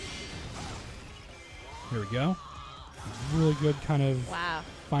 Woo. Here we go. Really good kind of Wow.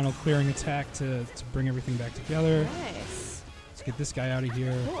 final clearing attack to bring everything back together. Nice. Let's get this guy out of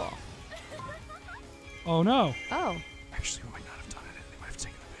here. Cool. Oh no. Oh. Actually, we might not have done it. They might have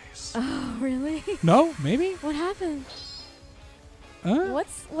taken the base. Oh, really? No, maybe? What happened?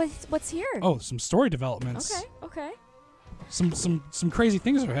 What's here? Oh, some story developments. Okay. Okay. Some crazy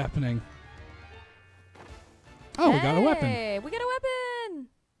things are happening. Oh, we got a weapon. Hey, we got a weapon.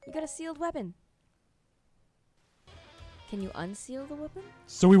 You got a sealed weapon. Can you unseal the weapon?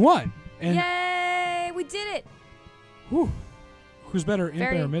 So we won. And Yay! We did it. whew, who's better,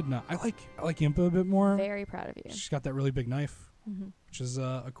 Very- Impa or Midna? I like Impa a bit more. Very proud of you. She's got that really big knife, Mm-hmm. which is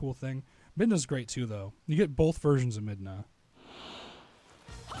a cool thing. Midna's great too, though. You get both versions of Midna,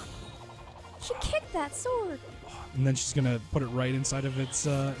 She kicked that sword. and then she's gonna put it right inside of its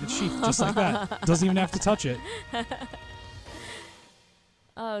sheath, just like that. Doesn't even have to touch it.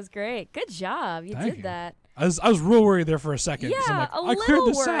 Oh, it was great. Good job. You Thank did you. that. I was real worried there for a second. 'cause I'm Yeah, like, a I little cleared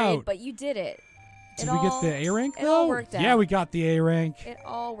this worried, out. but you did it. Did we get the A rank it though? all worked out. Yeah, we got the A rank, It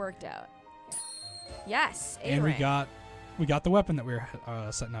all worked out. Yes, A and rank. we got the weapon that we were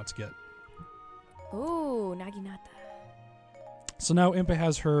setting out to get. Ooh, Naginata. So now Impa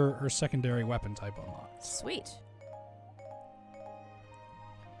has her secondary weapon type unlocked. Sweet.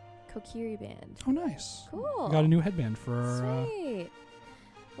 Kokiri band. Oh, nice. Cool. We got a new headband for our. Sweet.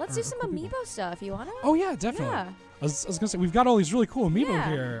 Let's our do some cool people. amiibo stuff. You wanna? Oh yeah, definitely. Yeah. I was gonna say we've got all these really cool amiibo Yeah.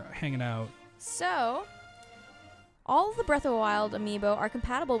 here hanging out. So, all of the Breath of the Wild amiibo are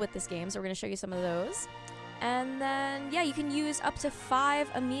compatible with this game, so we're going to show you some of those. And then, yeah, you can use up to 5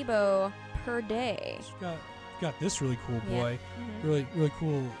 amiibo per day. We've got this really cool Yeah. boy, Mhm. really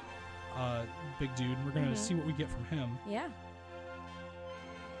cool big dude. And we're gonna Mhm. see what we get from him. Yeah.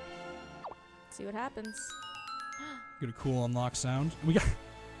 See what happens. Get a cool unlock sound. We got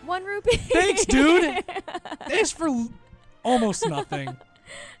 1 rupee. Thanks, dude. Thanks for almost nothing.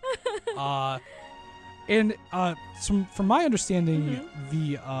 From my understanding,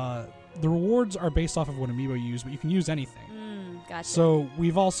 the rewards are based off of what amiibo you use, but you can use anything. Gotcha. So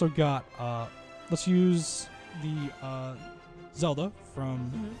we've also got let's use the Zelda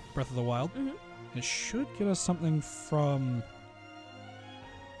from Breath of the Wild. Mhm. It should get us something from.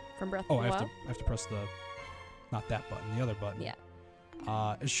 From Breath Oh, of I the have Wild? to press the, not that button, the other button.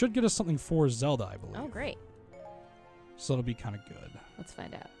 Yeah. It should get us something for Zelda, I believe. Oh, great. So it'll be kind of good. Let's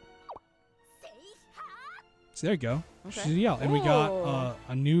find out. So there you go. Okay. She's yell, and we got Ooh.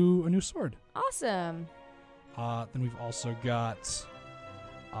 a new sword. Awesome. Then we've also got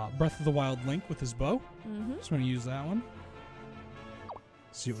Breath of the Wild Link with his bow. Mm-hmm. Just want to use that one.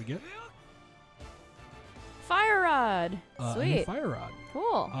 See what we get. Fire rod. A new Sweet. fire rod.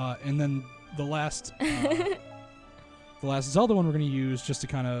 Cool. And then the last Zelda one we're going to use just to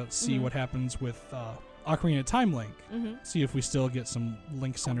kind of see what happens with Ocarina of Time Link. See if we still get some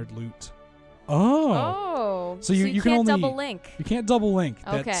Link-centered loot. Oh. So you you can can't only double link. You can't double link.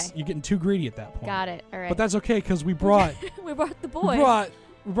 Okay. You're getting too greedy at that point. Got it. All right. But that's okay because we brought we brought the boy.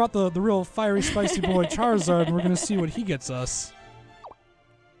 we brought the real fiery spicy boy Charizard, and we're going to see what he gets us.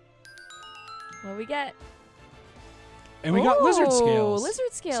 What we get? And we got lizard Ooh, scales.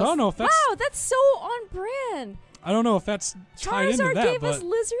 Lizard scales. So I don't know if that's wow, that's so on brand. I don't know if that's tied into Charizard that, gave but us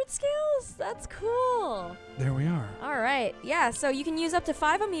lizard scales? That's cool. there we are. All right. Yeah, so you can use up to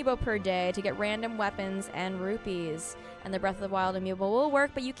 5 amiibo per day to get random weapons and rupees. And the Breath of the Wild amiibo will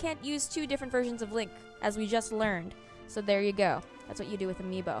work, but you can't use 2 different versions of Link, as we just learned. So there you go. That's what you do with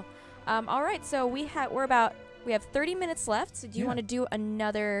amiibo. All right, so we have 30 minutes left. So do you want to do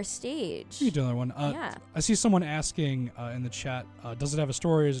another stage? You can do another one. Yeah. I see someone asking in the chat, does it have a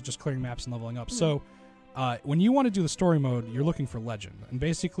story or is it just clearing maps and leveling up? So when you want to do the story mode, you're looking for legend. And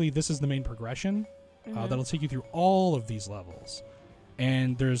basically, this is the main progression that'll take you through all of these levels.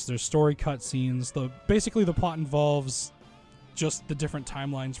 And there's story cutscenes. Basically, the plot involves just the different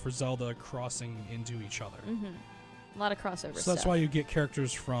timelines for Zelda crossing into each other. A lot of crossover So that's stuff. why you get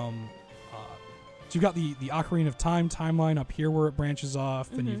characters from... so you've got the Ocarina of Time timeline up here where it branches off.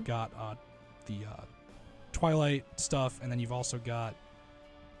 Then you've got the Twilight stuff. And then you've also got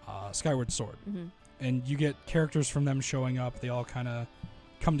Skyward Sword. And you get characters from them showing up. They all kind of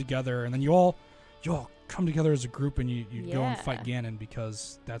come together. And then you all come together as a group and you go and fight Ganon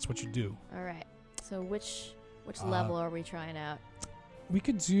because that's what you do. All right. So which level are we trying out? We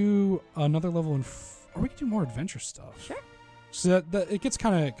could do another level or we could do more adventure stuff. Sure. So that it gets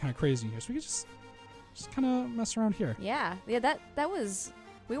kind of crazy here. So we could just kind of mess around here. Yeah. That was...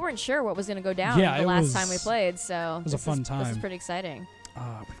 We weren't sure what was going to go down Yeah, the it last time was- we played, so... It was a fun time. This is pretty exciting.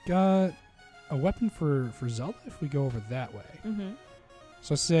 We've got a weapon for Zelda if we go over that way. Mm-hmm.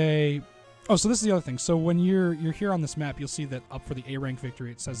 So say... Oh, so this is the other thing. So when you're here on this map, you'll see that up for the A rank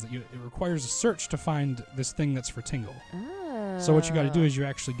victory, it says that it requires a search to find this thing that's for Tingle. Oh. So what you got to do is you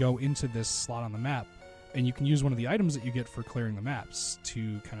actually go into this slot on the map, and you can use one of the items that you get for clearing the maps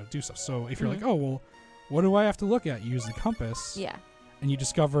to kind of do stuff. So if you're like, oh, well, what do I have to look at? You use the compass. Yeah. And you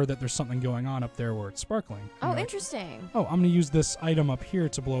discover that there's something going on up there where it's sparkling. And Oh, you're like, interesting. oh, I'm going to use this item up here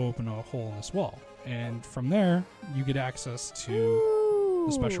to blow open a hole in this wall. And from there, you get access to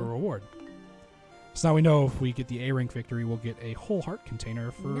the special reward. So now we know if we get the A rank victory, we'll get a whole heart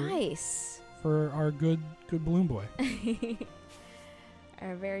container for our good balloon boy.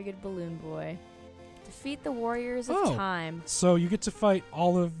 Our very good balloon boy. Defeat the warriors of time. So you get to fight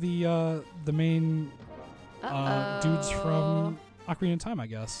all of the main dudes from Ocarina of Time, I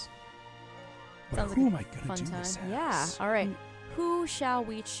guess. But Sounds who like am I gonna fun do time. this as? Yeah. All right. Who shall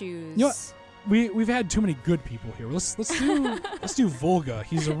we choose? You know what? We've had too many good people here. Let's do Volga.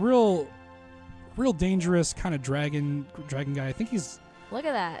 He's a real dangerous kind of dragon guy. I think he's Look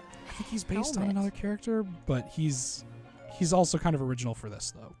at that. based on Helmet. another character, but he's also kind of original for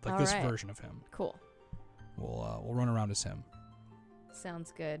this though. Like All this right. version of him. Cool. We'll run around as him.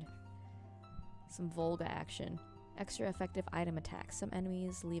 Sounds good. Some Volga action. Extra effective item attacks. Some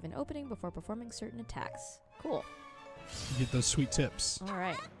enemies leave an opening before performing certain attacks. Cool. You get those sweet tips. All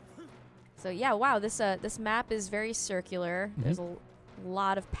right. So yeah, wow. This map is very circular. There's a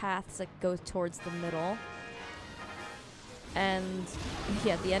lot of paths that go towards the middle, and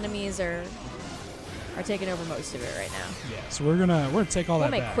yeah, the enemies are taking over most of it right now. Yeah. So we're gonna take all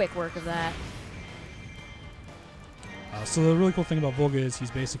that We'll make back. quick work of that. So the really cool thing about Volga is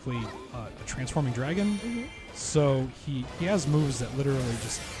he's basically a transforming dragon. So he has moves that literally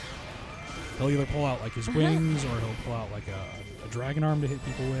just he'll either pull out like his wings, or he'll pull out like a dragon arm to hit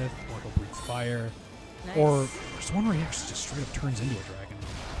people with, or he'll breathe fire. Nice. Or there's one where he actually just straight up turns into a dragon,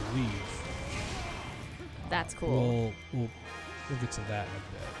 I believe. That's cool. We'll get to that in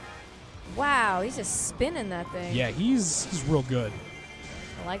a bit. Wow, he's just spinning that thing. Yeah, he's real good.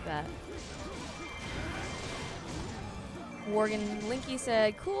 I like that. Worgen Linky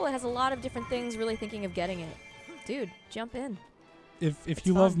said, cool, it has a lot of different things, really thinking of getting it. Dude, jump in. If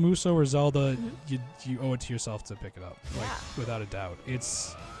you love fun. Muso or Zelda, you owe it to yourself to pick it up, like Yeah. without a doubt.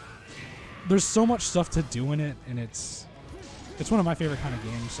 There's so much stuff to do in it, and it's one of my favorite kind of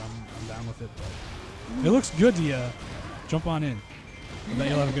games, so I'm down with it. But it looks good to you. Jump on in. I bet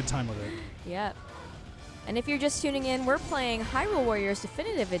you'll have a good time with it. Yep. And if you're just tuning in, we're playing Hyrule Warriors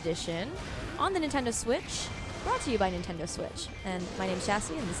Definitive Edition on the Nintendo Switch, brought to you by Nintendo Switch. And my name's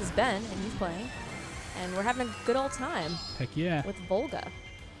Chassie, and this is Ben, and he's playing and we're having a good old time Heck yeah. with Volga.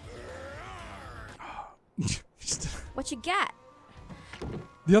 What you got?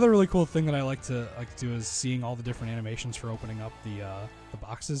 The other really cool thing that I like to do is seeing all the different animations for opening up the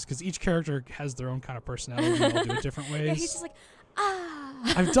boxes, because each character has their own kind of personality and they'll do it different ways. Yeah, he's just like,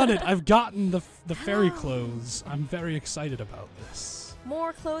 ah. I've done it. I've gotten the fairy clothes. I'm very excited about this.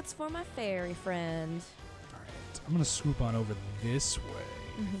 More clothes for my fairy friend. All right, I'm gonna swoop on over this way,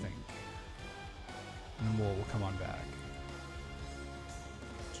 I think, and then we'll come on back.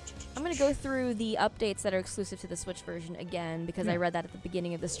 I'm going to go through the updates that are exclusive to the Switch version again, because I read that at the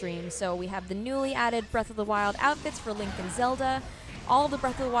beginning of the stream. So we have the newly added Breath of the Wild outfits for Link and Zelda. All of the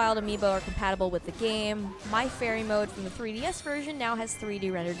Breath of the Wild amiibo are compatible with the game. My Fairy mode from the 3DS version now has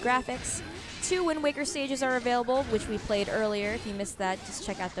 3D rendered graphics. 2 Wind Waker stages are available, which we played earlier. If you missed that, just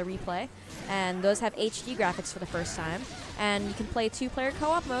check out the replay. And those have HD graphics for the first time. And you can play 2-player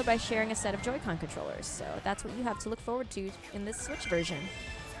co-op mode by sharing a set of Joy-Con controllers. So that's what you have to look forward to in this Switch version.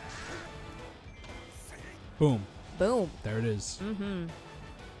 Boom. Boom. There it is. Mm-hmm.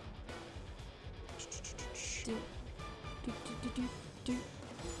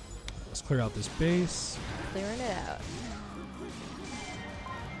 Let's clear out this base. Clearing it out.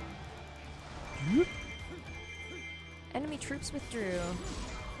 Whoop. Enemy troops withdrew.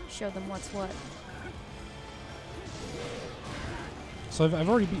 Show them what's what. So I've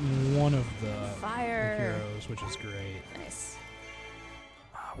already beaten one of the Fire. heroes, which is great. Nice.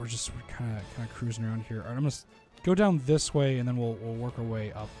 We're kind of cruising around here. All right, I'm gonna go down this way, and then we'll work our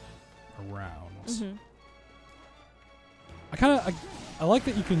way up around. Mm-hmm. I like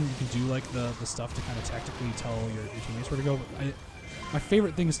that you can do like the stuff to kind of tactically tell your teammates where to go. But my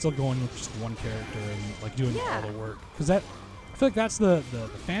favorite thing is still going with just one character and like doing all the work, because I feel like that's the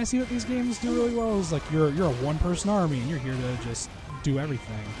fantasy that these games do really well. Is like you're a one-person army and you're here to just do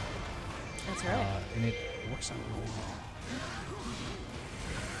everything. That's right. And it works out really well.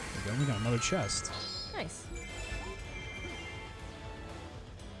 There we go. We got another chest. Nice.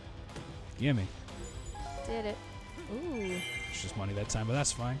 Gimme. Did it. Ooh. It's just money that time, but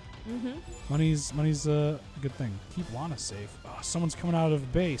that's fine. Mm-hmm. Money's a good thing. Keep Lana safe. Oh, someone's coming out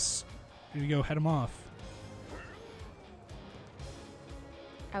of base. Here you go. Head him off.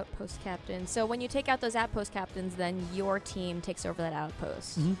 Outpost captain. So when you take out those outpost captains, then your team takes over that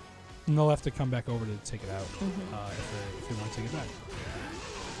outpost. Mm-hmm. And they'll have to come back over to take it out if they want to take it back.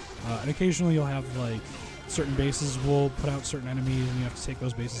 And occasionally you'll have like certain bases will put out certain enemies, and you have to take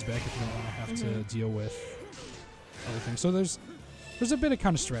those bases back if you don't want to have to deal with other things. So there's a bit of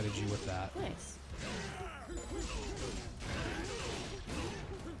kind of strategy with that. Nice.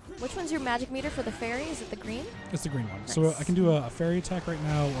 Which one's your magic meter for the fairy? Is it the green? It's the green one. Nice. So I can do a fairy attack right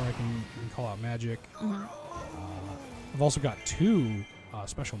now, or I can call out magic. I've also got 2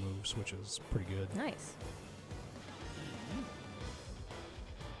 special moves, which is pretty good. Nice.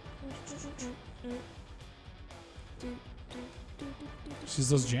 See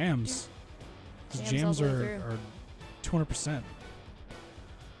those jams. Those jams all the way are 200%.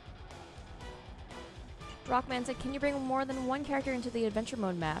 Rockman said, can you bring more than one character into the adventure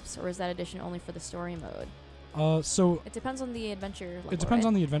mode maps, or is that addition only for the story mode? So it depends on the adventure level, it depends right?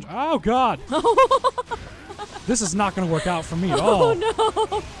 on the adventure. Oh God! This is not going to work out for me at all. Oh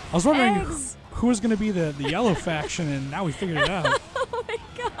no! I was wondering Eggs. who was going to be the yellow faction, and now we figured it out. Oh my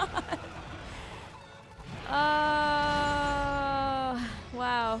God!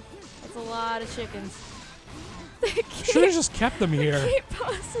 Wow, that's a lot of chickens. Should have just kept them here. Kate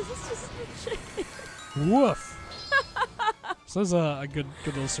Boss is just a chicken. Woof. So that's a good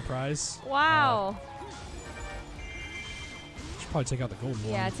little surprise. Wow. Should probably take out the golden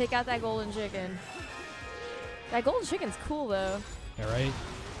one. Yeah, take out that golden chicken. That golden chicken's cool though. Yeah, right?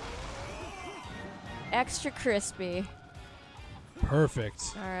 Extra crispy.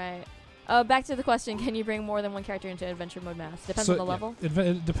 Perfect. All right. Back to the question: can you bring more than one character into adventure mode maps? Depends on the level.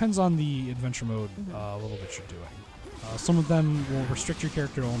 It depends on the adventure mode level that you're doing. Some of them will restrict your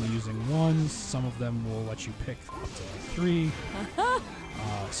character to only using 1. Some of them will let you pick up to 3.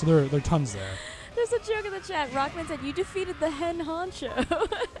 So there are tons there. There's a joke in the chat. Rockman said, you defeated the hen honcho.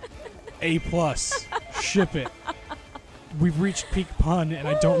 A+. Ship it. We've reached peak pun, and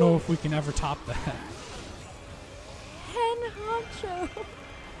I don't know if we can ever top that. Hen honcho.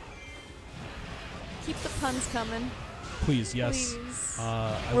 Keep the puns coming. Please, yes. Please.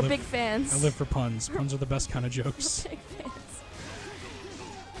 We're big fans. I live for puns. Puns are the best kind of jokes. We're big fans.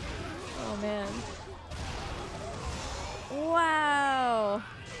 Oh, man. Wow.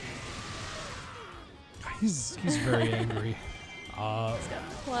 He's very angry. He's got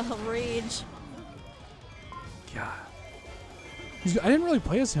a lot of rage. God. I didn't really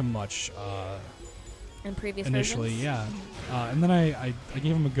play as him much In previous initially, versions? yeah. And then I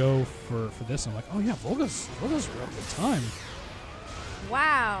gave him a go for this. I'm like, oh yeah, Volga's a real good time.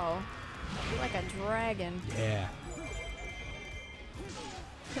 Wow. You're like a dragon. Yeah.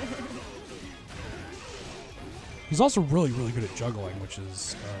 He's also really good at juggling, which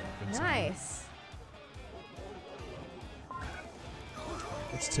is a good sign. Nice.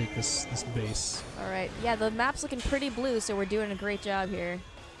 Let's take this base. All right. Yeah, the map's looking pretty blue, so we're doing a great job here.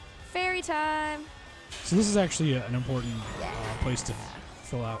 Fairy time. So this is actually an important place to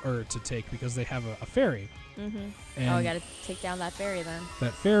fill out or to take because they have a ferry. Mm-hmm. And Oh, we got to take down that fairy then.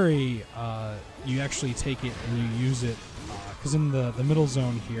 that ferry, you actually take it and you use it because in the middle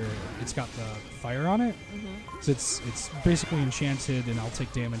zone here, it's got the fire on it. Mm-hmm. So it's basically enchanted, and I'll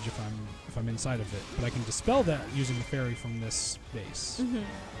take damage if I'm inside of it. But I can dispel that using the fairy from this base. Mm-hmm.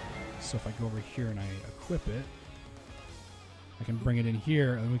 So if I go over here and I equip it, I can bring it in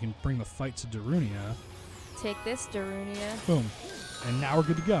here, and then we can bring the fight to Darunia. Take this, Darunia. Boom. And now we're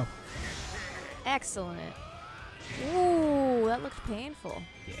good to go. Excellent. Ooh, that looked painful.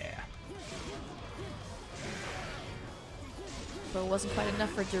 Yeah. But it wasn't quite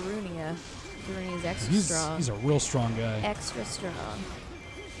enough for Darunia. Darunia's extra He's strong. a real strong guy. Extra strong.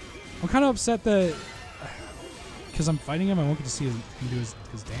 I'm kind of upset that because I'm fighting him, I won't get to see him do his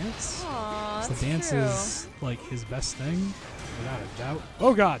dance. Aw, 'Cause that's the dance true. is like his best thing, without a doubt.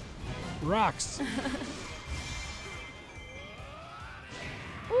 Oh God, rocks!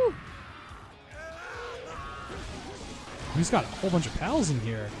 Ooh. He's got a whole bunch of pals in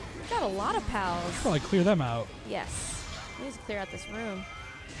here. Got a lot of pals. Probably clear them out. Yes. We need to clear out this room.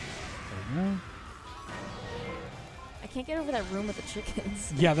 There we go. I can't get over that room with the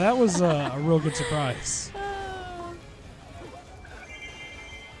chickens. Yeah, that was a real good surprise. Oh.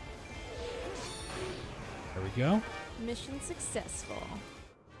 There we go. Mission successful.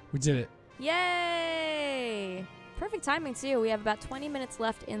 We did it. Yay! Perfect timing, too. We have about 20 minutes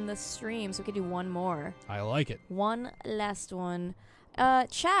left in the stream, so we could do one more. I like it. One last one.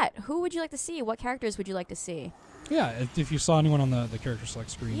 Chat, who would you like to see? What characters would you like to see? Yeah, if you saw anyone on the character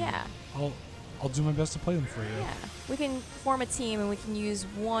select screen, Yeah. I'll do my best to play them for you. Yeah. We can form a team, and we can use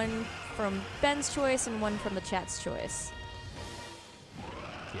one from Ben's choice and one from the chat's choice.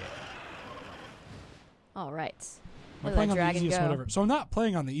 Yeah. All right. I'm Let playing that on the dragon easiest go. mode ever. So I'm not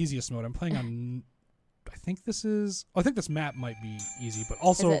playing on the easiest mode. I'm playing on. I think this map might be easy, but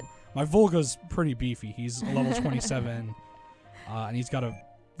also Is it? my Volga's pretty beefy. He's a level 27, and he's got a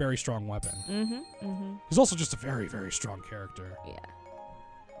very strong weapon. Mm-hmm. Mm-hmm. He's also just a very, very strong character. Yeah.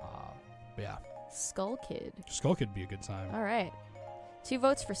 But yeah, Skull Kid. Skull Kid would be a good time. All right. 2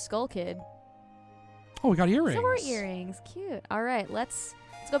 votes for Skull Kid. Oh, we got earrings. Silver earrings. Cute. All right. Let's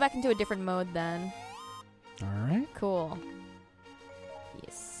go back into a different mode then. All right. Cool.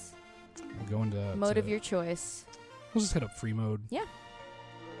 Yes. We'll go into Mode of your choice. We'll just hit up free mode. Yeah.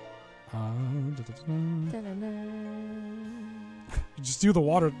 Da-da-da. Da-da-da. Just do the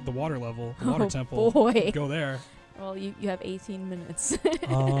water level, the water Oh, temple. boy. Go there. Well, you have 18 minutes.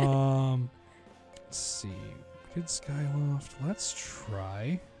 Let's see. Good Skyloft. Let's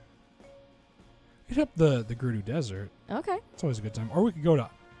try. Hit up the Gerudo Desert. Okay. It's always a good time. Or we could go to.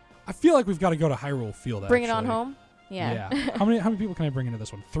 I feel like we've got to go to Hyrule Field. Bring it on actually. home. Yeah. How many people can I bring into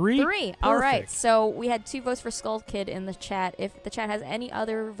this one? 3? 3. All right. Perfect. So we had 2 votes for Skull Kid in the chat. If the chat has any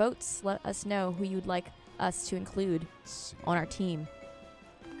other votes, let us know who you'd like us to include Let's see. on our team.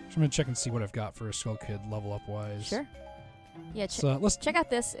 I'm gonna check and see what I've got for a Skull Kid level up wise. Sure. Yeah. So let's Check out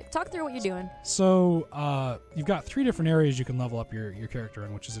this. Talk through what you're doing. So you've got 3 different areas you can level up your character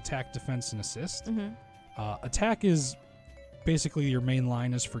in, which is attack, defense, and assist. Mm-hmm. Attack is basically your main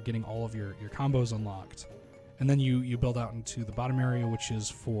line is for getting all of your combos unlocked. And then you build out into the bottom area, which is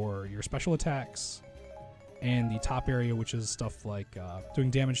for your special attacks, and the top area, which is stuff like doing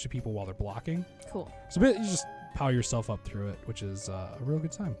damage to people while they're blocking. Cool. So you just power yourself up through it, which is a real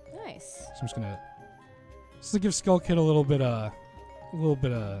good time. Nice. So I'm just gonna give Skull Kid a little bit of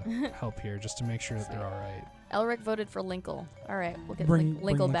help here, just to make sure that they're all right. Elric voted for Linkle. All right, we'll get Bring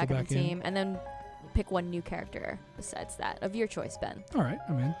Linkle back in Linkle the back in. team, and then pick one new character besides that of your choice, Ben. All right,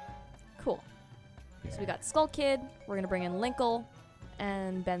 I'm in. Cool. So we got Skull Kid. We're gonna bring in Linkle,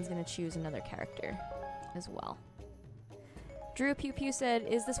 and Ben's gonna choose another character as well. Drew Pew Pew said,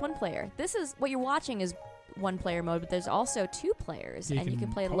 "Is this one player? This is what you're watching is one player mode, but there's also 2 players, Yeah, and you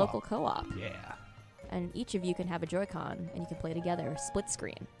can play co-op. local co-op. Yeah. And each of you can have a Joy-Con, and you can play together, split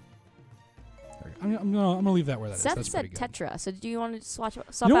screen." I'm gonna leave that where that is. Seth That's said pretty good. Tetra. So do you want to swap You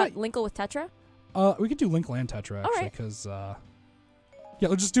know out Linkle with Tetra? We could do Linkle and Tetra actually, right. because yeah,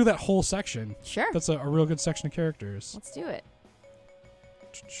 let's just do that whole section. Sure. That's a real good section of characters. Let's do it.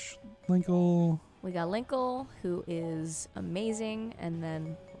 Linkle. We got Linkle, who is amazing, and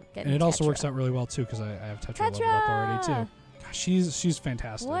then And it also works out really well too because I have Tetra leveled up already too. Gosh, she's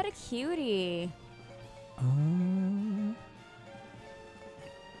fantastic. What a cutie!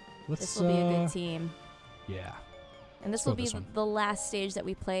 This will be a good team. Yeah. And this will be the last stage that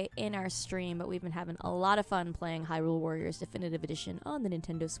we play in our stream, but we've been having a lot of fun playing Hyrule Warriors Definitive Edition on the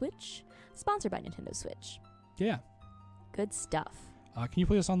Nintendo Switch, sponsored by Nintendo Switch. Yeah. Good stuff. Can you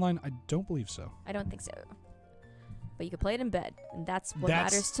play this online? I don't believe so. I don't think so. But you can play it in bed, and that's what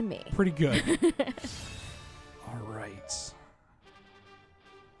matters to me. Pretty good. All right.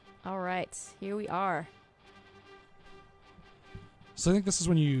 All right, here we are. So I think this is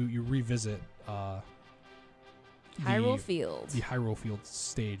when you revisit Hyrule Field. The Hyrule Field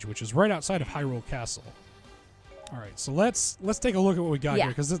stage, which is right outside of Hyrule Castle. All right, so let's take a look at what we got here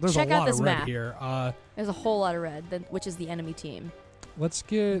because there's a lot of red map. here. There's a whole lot of red, which is the enemy team. Let's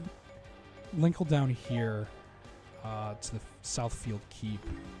get Linkle down here to the South Field Keep.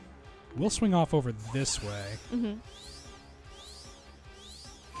 We'll swing off over this way. Mm-hmm.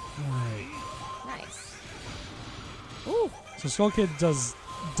 All right. Nice. Ooh. So Skull Kid does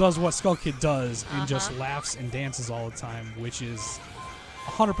what Skull Kid does and just laughs and dances all the time, which is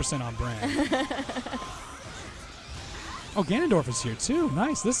 100% on brand. Oh, Ganondorf is here too.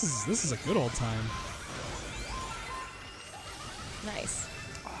 Nice. This is a good old time. Nice.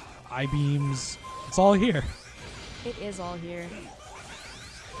 I-beams. It's all here. It is all here.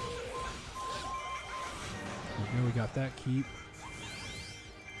 Here we got that keep.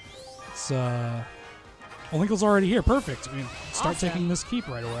 It's well, Linkle's already here. Perfect. I mean, start taking this keep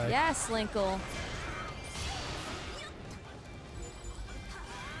right away. Yes, Linkle.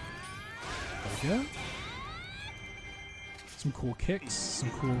 There we go. Some cool kicks, some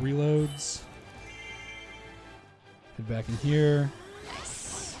cool reloads. Head back in here.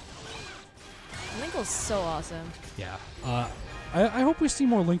 Nice. Linkle's so awesome. Yeah. I hope we see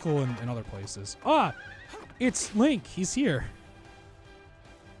more Linkle in other places. Ah! It's Link. He's here.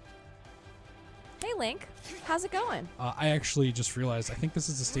 Hey, Link. How's it going? I actually just realized I think this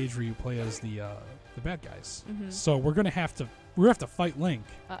is the stage where you play as the bad guys. Mm-hmm. So we're gonna have to fight Link.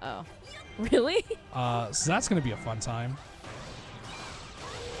 Uh-oh. Really? So that's gonna be a fun time.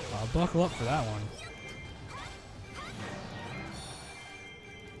 Buckle up for that one.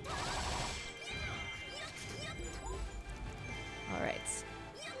 All right.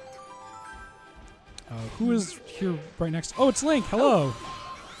 Who is here right next? Oh, it's Link. Hello. Oh.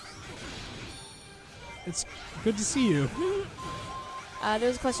 It's good to see you.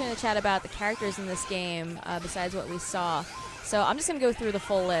 There's a question in the chat about the characters in this game besides what we saw. So I'm just going to go through the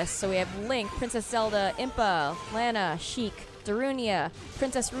full list. So we have Link, Princess Zelda, Impa, Lana, Sheik, Darunia,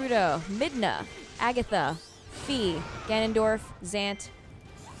 Princess Ruto, Midna, Agatha, Fi, Ganondorf, Zant,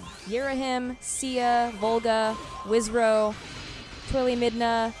 Yirahim, Sia, Volga, Wizro, Twilly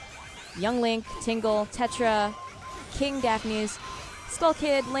Midna, Young Link, Tingle, Tetra, King Daphnes, Skull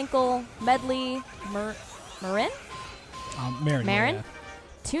Kid, Linkle, Medley, Marin? Marin? Yeah.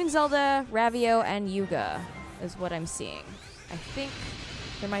 Toon Zelda, Ravio, and Yuga is what I'm seeing. I think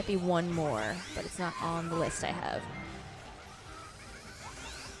there might be one more, but it's not on the list I have.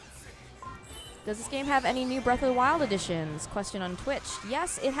 Does this game have any new Breath of the Wild additions? Question on Twitch.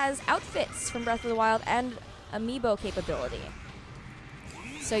 Yes, it has outfits from Breath of the Wild and amiibo capability.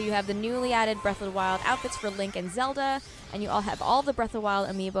 So you have the newly added Breath of the Wild outfits for Link and Zelda, and you all have all the Breath of the Wild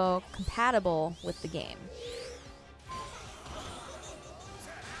amiibo compatible with the game.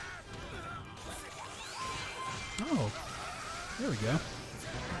 Oh, there we go.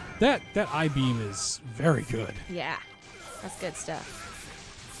 That I-beam is very good. Yeah, that's good stuff.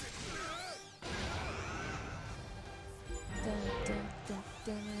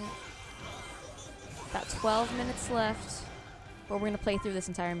 About 12 minutes left, but we're going to play through this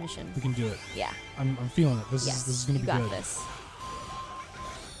entire mission. We can do it. Yeah. I'm feeling it. This is going to be good. You got this.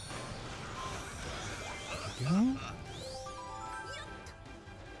 There we go.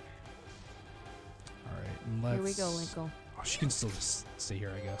 All right, and let's... Here we go, Linkle. Oh, she can still just stay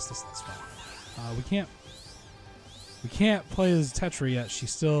here, I guess. That's fine. We can't play as Tetra yet.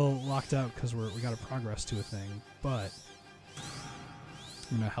 She's still locked out because we got to progress to a thing. But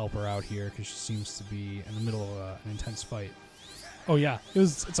I'm gonna help her out here because she seems to be in the middle of an intense fight. Oh yeah,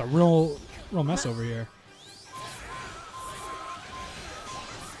 it's a real mess over here.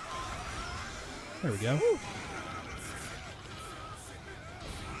 There we go. Woo.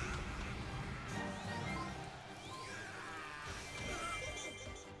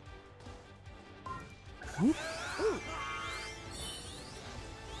 Whoop.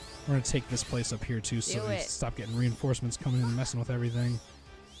 We're gonna take this place up here too, so we stop getting reinforcements coming in and messing with everything.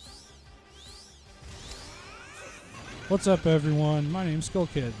 What's up, everyone? My name's Skull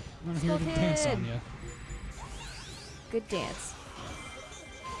Kid. I'm here to Skull dance Kid. on you. Good dance.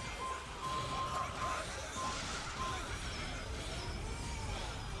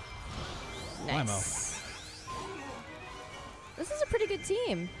 Nice. This is a pretty good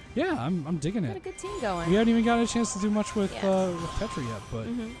team. Yeah, I'm digging Got a it. good team going. We haven't even got a chance to do much with Yeah. Tetra yet, but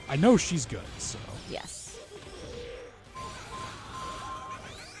Mhm. I know she's good. So Yes.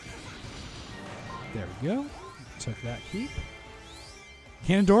 there we go. Took that keep.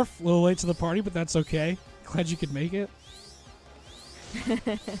 Ganondorf, a little late to the party, but that's okay. Glad you could make it.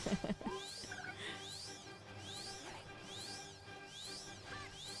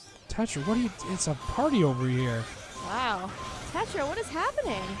 Tetra, what are you? It's a party over here. Wow. Tetra, what is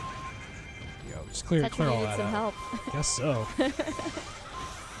happening? Yo, just clear Tetra all needed that some out. help. Guess so.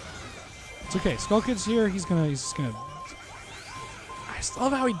 It's okay. Skull Kid's here. He's gonna. I just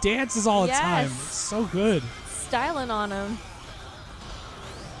love how he dances all the time. Yes. It's so good. Styling on him.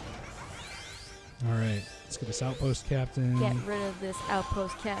 All right, let's get this outpost captain. Get rid of this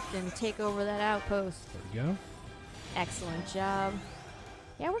outpost captain. Take over that outpost. There we go. Excellent job.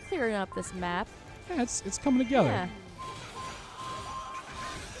 Yeah, we're clearing up this map. Yeah, it's coming together. Yeah.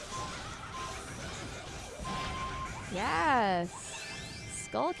 Yes.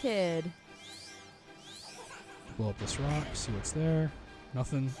 Skull Kid. Blow up this rock. See what's there.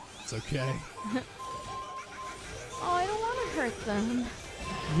 Nothing. It's okay. Oh, I don't want to hurt them.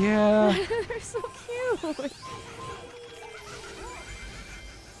 Yeah. They're so cute.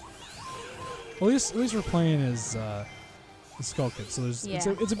 Well, at least we're playing as the Skull Kid, so there's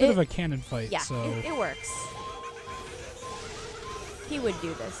it's a bit of a canon fight. Yeah, So it works. He would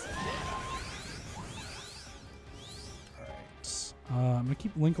do this. I'm gonna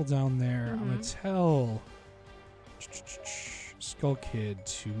keep Linkle down there. I'm gonna tell Skull Kid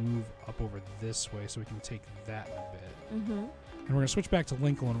to move up over this way so we can take that in a bit. Mm-hmm. And we're gonna switch back to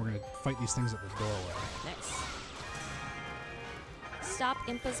Linkle and we're gonna fight these things at the doorway. Nice. Stop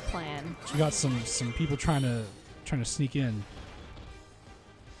Impa's plan. So we got some people trying to sneak in.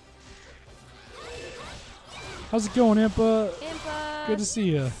 How's it going, Impa? Impa! Good to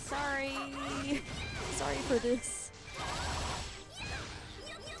see you. Sorry. Sorry for this.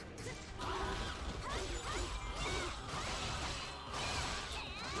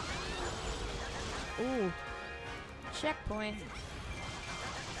 Ooh. Checkpoint.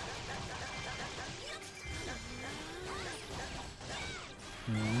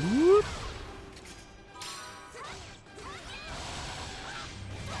 Whoop.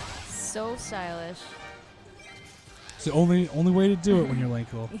 So stylish. It's the only way to do it when you're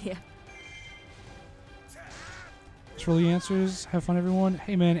Linkle. Yeah. That's really answers. Have fun, everyone.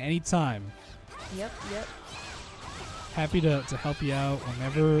 Hey, man, anytime. Yep. Happy to help you out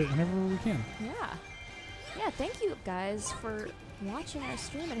whenever we can. Yeah. Yeah, thank you guys for watching our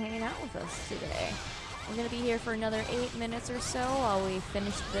stream and hanging out with us today. We're going to be here for another 8 minutes or so while we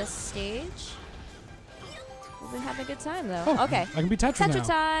finish this stage. We've been having a good time, though. Oh, Okay. I can be Tetra now. Tetra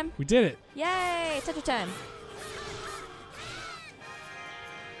time. We did it. Yay! Tetra time.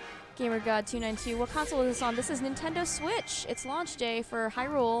 GamerGod292, what console is this on? This is Nintendo Switch. It's launch day for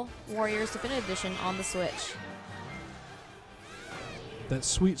Hyrule Warriors Definitive Edition on the Switch. That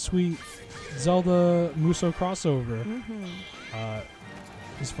sweet Zelda Muso crossover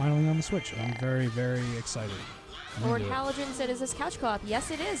is finally on the Switch. I'm very, very excited. I'm Lord into it. Halogen said, is this couch co-op? Yes,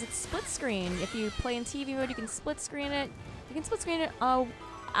 it is. It's split screen. If you play in TV mode, you can split screen it. You can split screen it out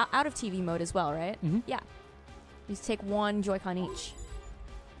of TV mode as well, right? Mhm. Yeah. You just take one Joy-Con each.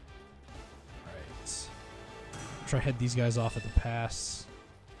 Alright. Try to head these guys off at the pass.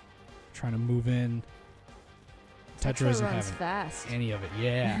 Trying to move in. Tetra isn't runs having fast. any of it.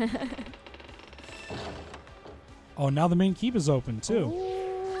 Yeah. Oh, now the main keep is open too.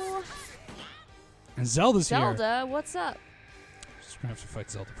 Ooh. And Zelda's here. Zelda, what's up? Just gonna have to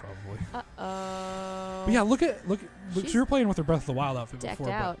fight Zelda probably. Uh-oh. But yeah, look. She's So you were playing with her Breath of the Wild outfit decked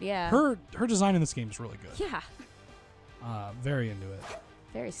before. out, but yeah. Her design in this game is really good. Yeah. Very into it.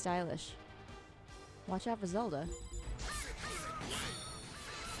 Very stylish. Watch out for Zelda.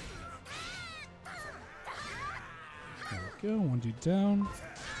 There we go. One dude down.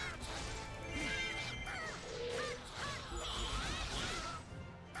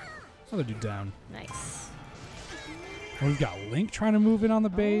 Another dude down. Nice. Oh, we've got Link trying to move in on the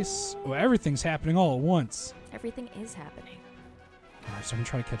base. Oh, everything's happening all at once. Everything is happening. All right, so I'm gonna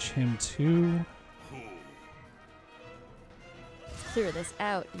try to catch him too. Clear this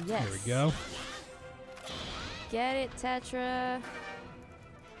out. Yes. There we go. Get it, Tetra.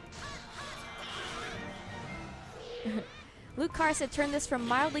 Luke Carr said, turn this from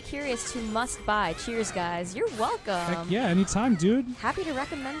mildly curious to must buy. Cheers, guys. You're welcome. Heck yeah, anytime, dude. Happy to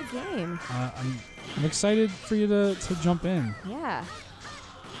recommend the game. I'm excited for you to jump in. Yeah.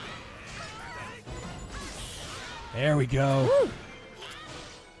 There we go. Woo.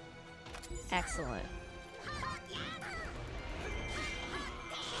 Excellent.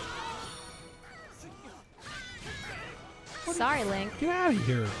 Sorry, Link. Get out of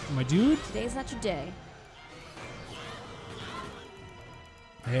here, my dude. Today's not your day.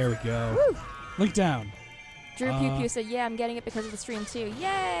 There we go. Woo. Link down. Drew Pew Pew said, yeah, I'm getting it because of the stream too.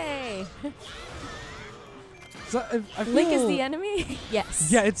 Yay! So, I feel, Link is the enemy? Yes.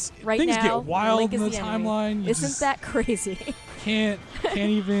 Yeah, it's right things now, get wild Link in is the enemy. timeline. You Isn't just that crazy? can't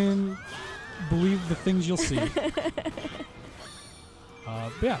even believe the things you'll see.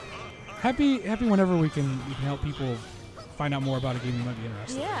 But yeah, happy whenever we can help people find out more about a game they might be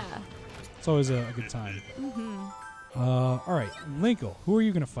interested in. Yeah. It's always a good time. Mm-hmm. All right, Linkle, who are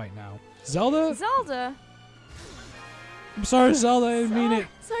you gonna fight now? Zelda? Zelda. I'm sorry, Zelda. I didn't mean it.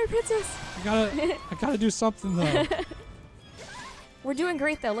 Sorry, Princess. I gotta do something though. We're doing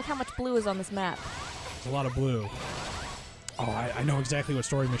great though. Look how much blue is on this map. There's a lot of blue. Oh, I know exactly what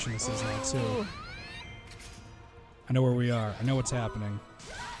story mission this is now too. Ooh. I know where we are. I know what's happening.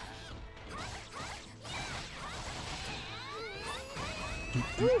 Doop,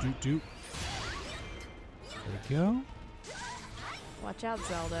 doop, doop, doop. There we go. Watch out,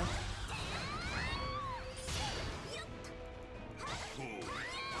 Zelda.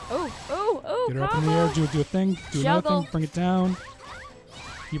 Oh, Get her up in the air. Do a thing. Do another Juggle. thing. Bring it down.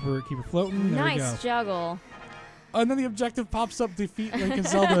 Keep her floating. There we go. Nice juggle. And then the objective pops up: defeat Link and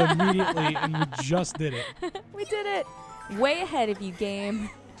Zelda immediately, and we just did it. We did it. Way ahead of you, game.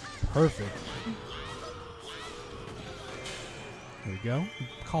 Perfect. There we go.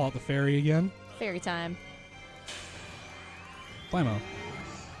 Call out the fairy again. Fairy time. Blammo.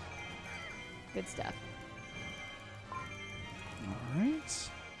 Good stuff. All right.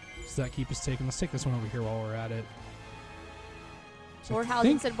 Does that keep us taking? Let's take this one over here while we're at it. So Lord I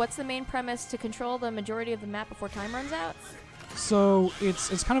Haldon think- said, what's the main premise to control the majority of the map before time runs out? So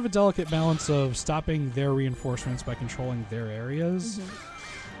it's kind of a delicate balance of stopping their reinforcements by controlling their areas.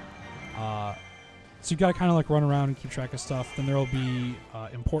 Mm-hmm. So you got to kind of like run around and keep track of stuff. Then there will be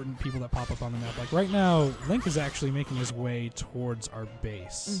important people that pop up on the map. Like right now, Link is actually making his way towards our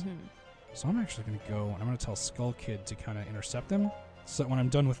base. Mm-hmm. So I'm actually going to go and I'm going to tell Skull Kid to kind of intercept him. So that when I'm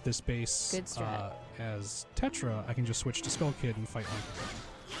done with this base Good strat. as Tetra, I can just switch to Skull Kid and fight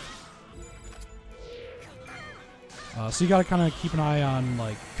Link. So you got to kind of keep an eye on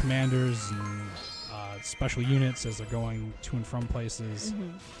like commanders and special units as they're going to and from places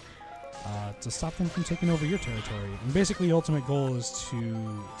to stop them from taking over your territory. And basically, the ultimate goal is to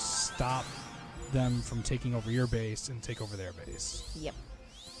stop them from taking over your base and take over their base. Yep.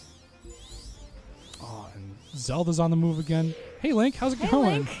 Oh, and Zelda's on the move again. Hey, Link, how's it Hey, going?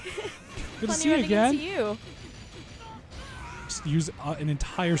 Link. Good to Funny see you running again. into you. Just use an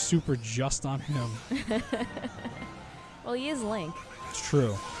entire super just on him. Well, he is Link. It's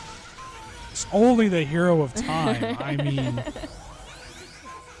true. It's only the hero of time. I mean,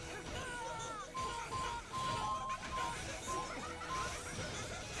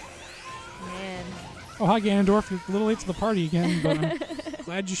 Man. oh, hi, Ganondorf. You're a little late to the party again, but I'm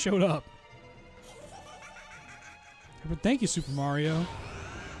glad you showed up. But thank you, Super Mario.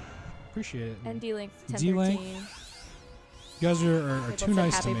 Appreciate it. And D-Link D-Link. 1013. You guys are People too said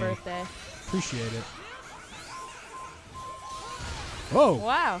nice happy to me. birthday. Appreciate it. Whoa.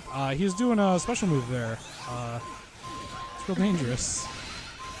 Wow. He's doing a special move there. It's real dangerous.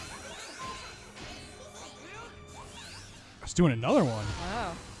 He's doing another one.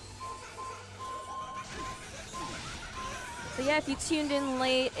 Wow. So yeah, if you tuned in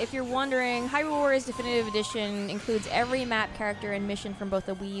late, if you're wondering, Hyrule Warriors Definitive Edition includes every map, character, and mission from both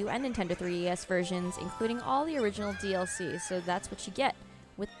the Wii U and Nintendo 3DS versions, including all the original DLC. So that's what you get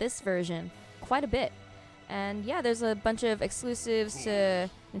with this version. Quite a bit. And yeah, there's a bunch of exclusives to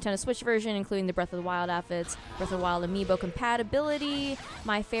Nintendo Switch version, including the Breath of the Wild outfits, Breath of the Wild amiibo compatibility.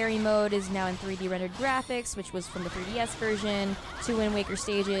 My Fairy mode is now in 3D rendered graphics, which was from the 3DS version, 2 Wind Waker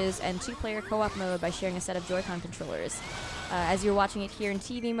stages, and 2-player co-op mode by sharing a set of Joy-Con controllers. As you're watching it here in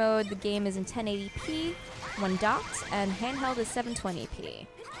TV mode, the game is in 1080p, when docked, and handheld is 720p.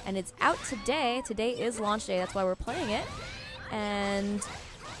 And it's out today. Today is launch day, that's why we're playing it. And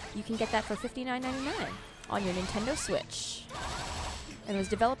you can get that for $59.99 on your Nintendo Switch. And it was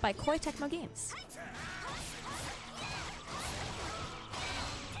developed by Koei Tecmo Games.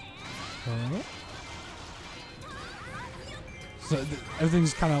 So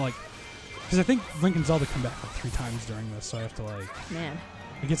everything's kind of like Because I think Link and Zelda come back like 3 times during this, so I have to like. Man.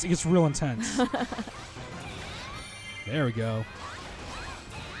 It gets real intense. There we go.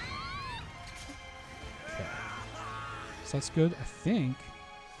 Okay. So that's good. I think.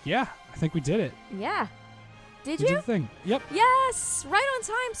 Yeah, I think we did it. Yeah. Did We you? did the thing. Yep. Yes, right on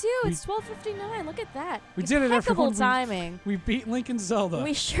time too. We- It's 12:59. Look at that. We did it, Impeccable everyone. timing. We beat Link and Zelda.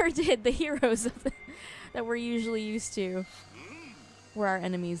 We sure did. The heroes of that we're usually used to were our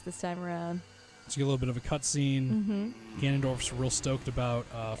enemies this time around. So you get a little bit of a cutscene. Mm-hmm. Ganondorf's real stoked about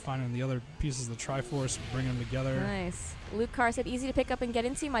finding the other pieces of the Triforce, bringing them together. Nice. Luke Carr said, "Easy to pick up and get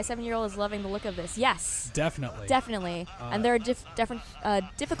into. My 7-year-old is loving the look of this." Yes. Definitely. Definitely. And there are different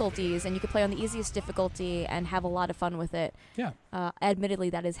difficulties, and you can play on the easiest difficulty and have a lot of fun with it. Yeah. Admittedly,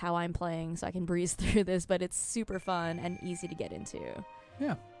 that is how I'm playing, so I can breeze through this, but it's super fun and easy to get into.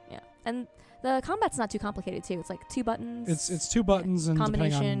 Yeah. Yeah. And the combat's not too complicated, too. It's like 2 buttons. It's 2 buttons, and depending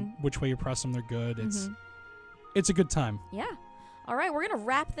Combination. on which way you press them, they're good. Mhm. It's a good time. Yeah. All right, we're going to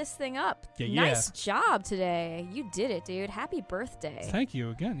wrap this thing up. Yeah, Nice job today. You did it, dude. Happy birthday. Thank you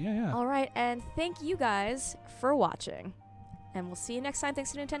again. Yeah. All right, and thank you guys for watching. And we'll see you next time.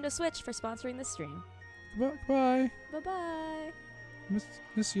 Thanks to Nintendo Switch for sponsoring this stream. Bye. Bye-bye.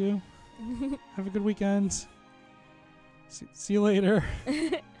 Miss you. Have a good weekend. See you later.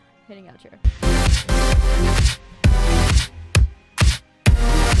 Hitting outro.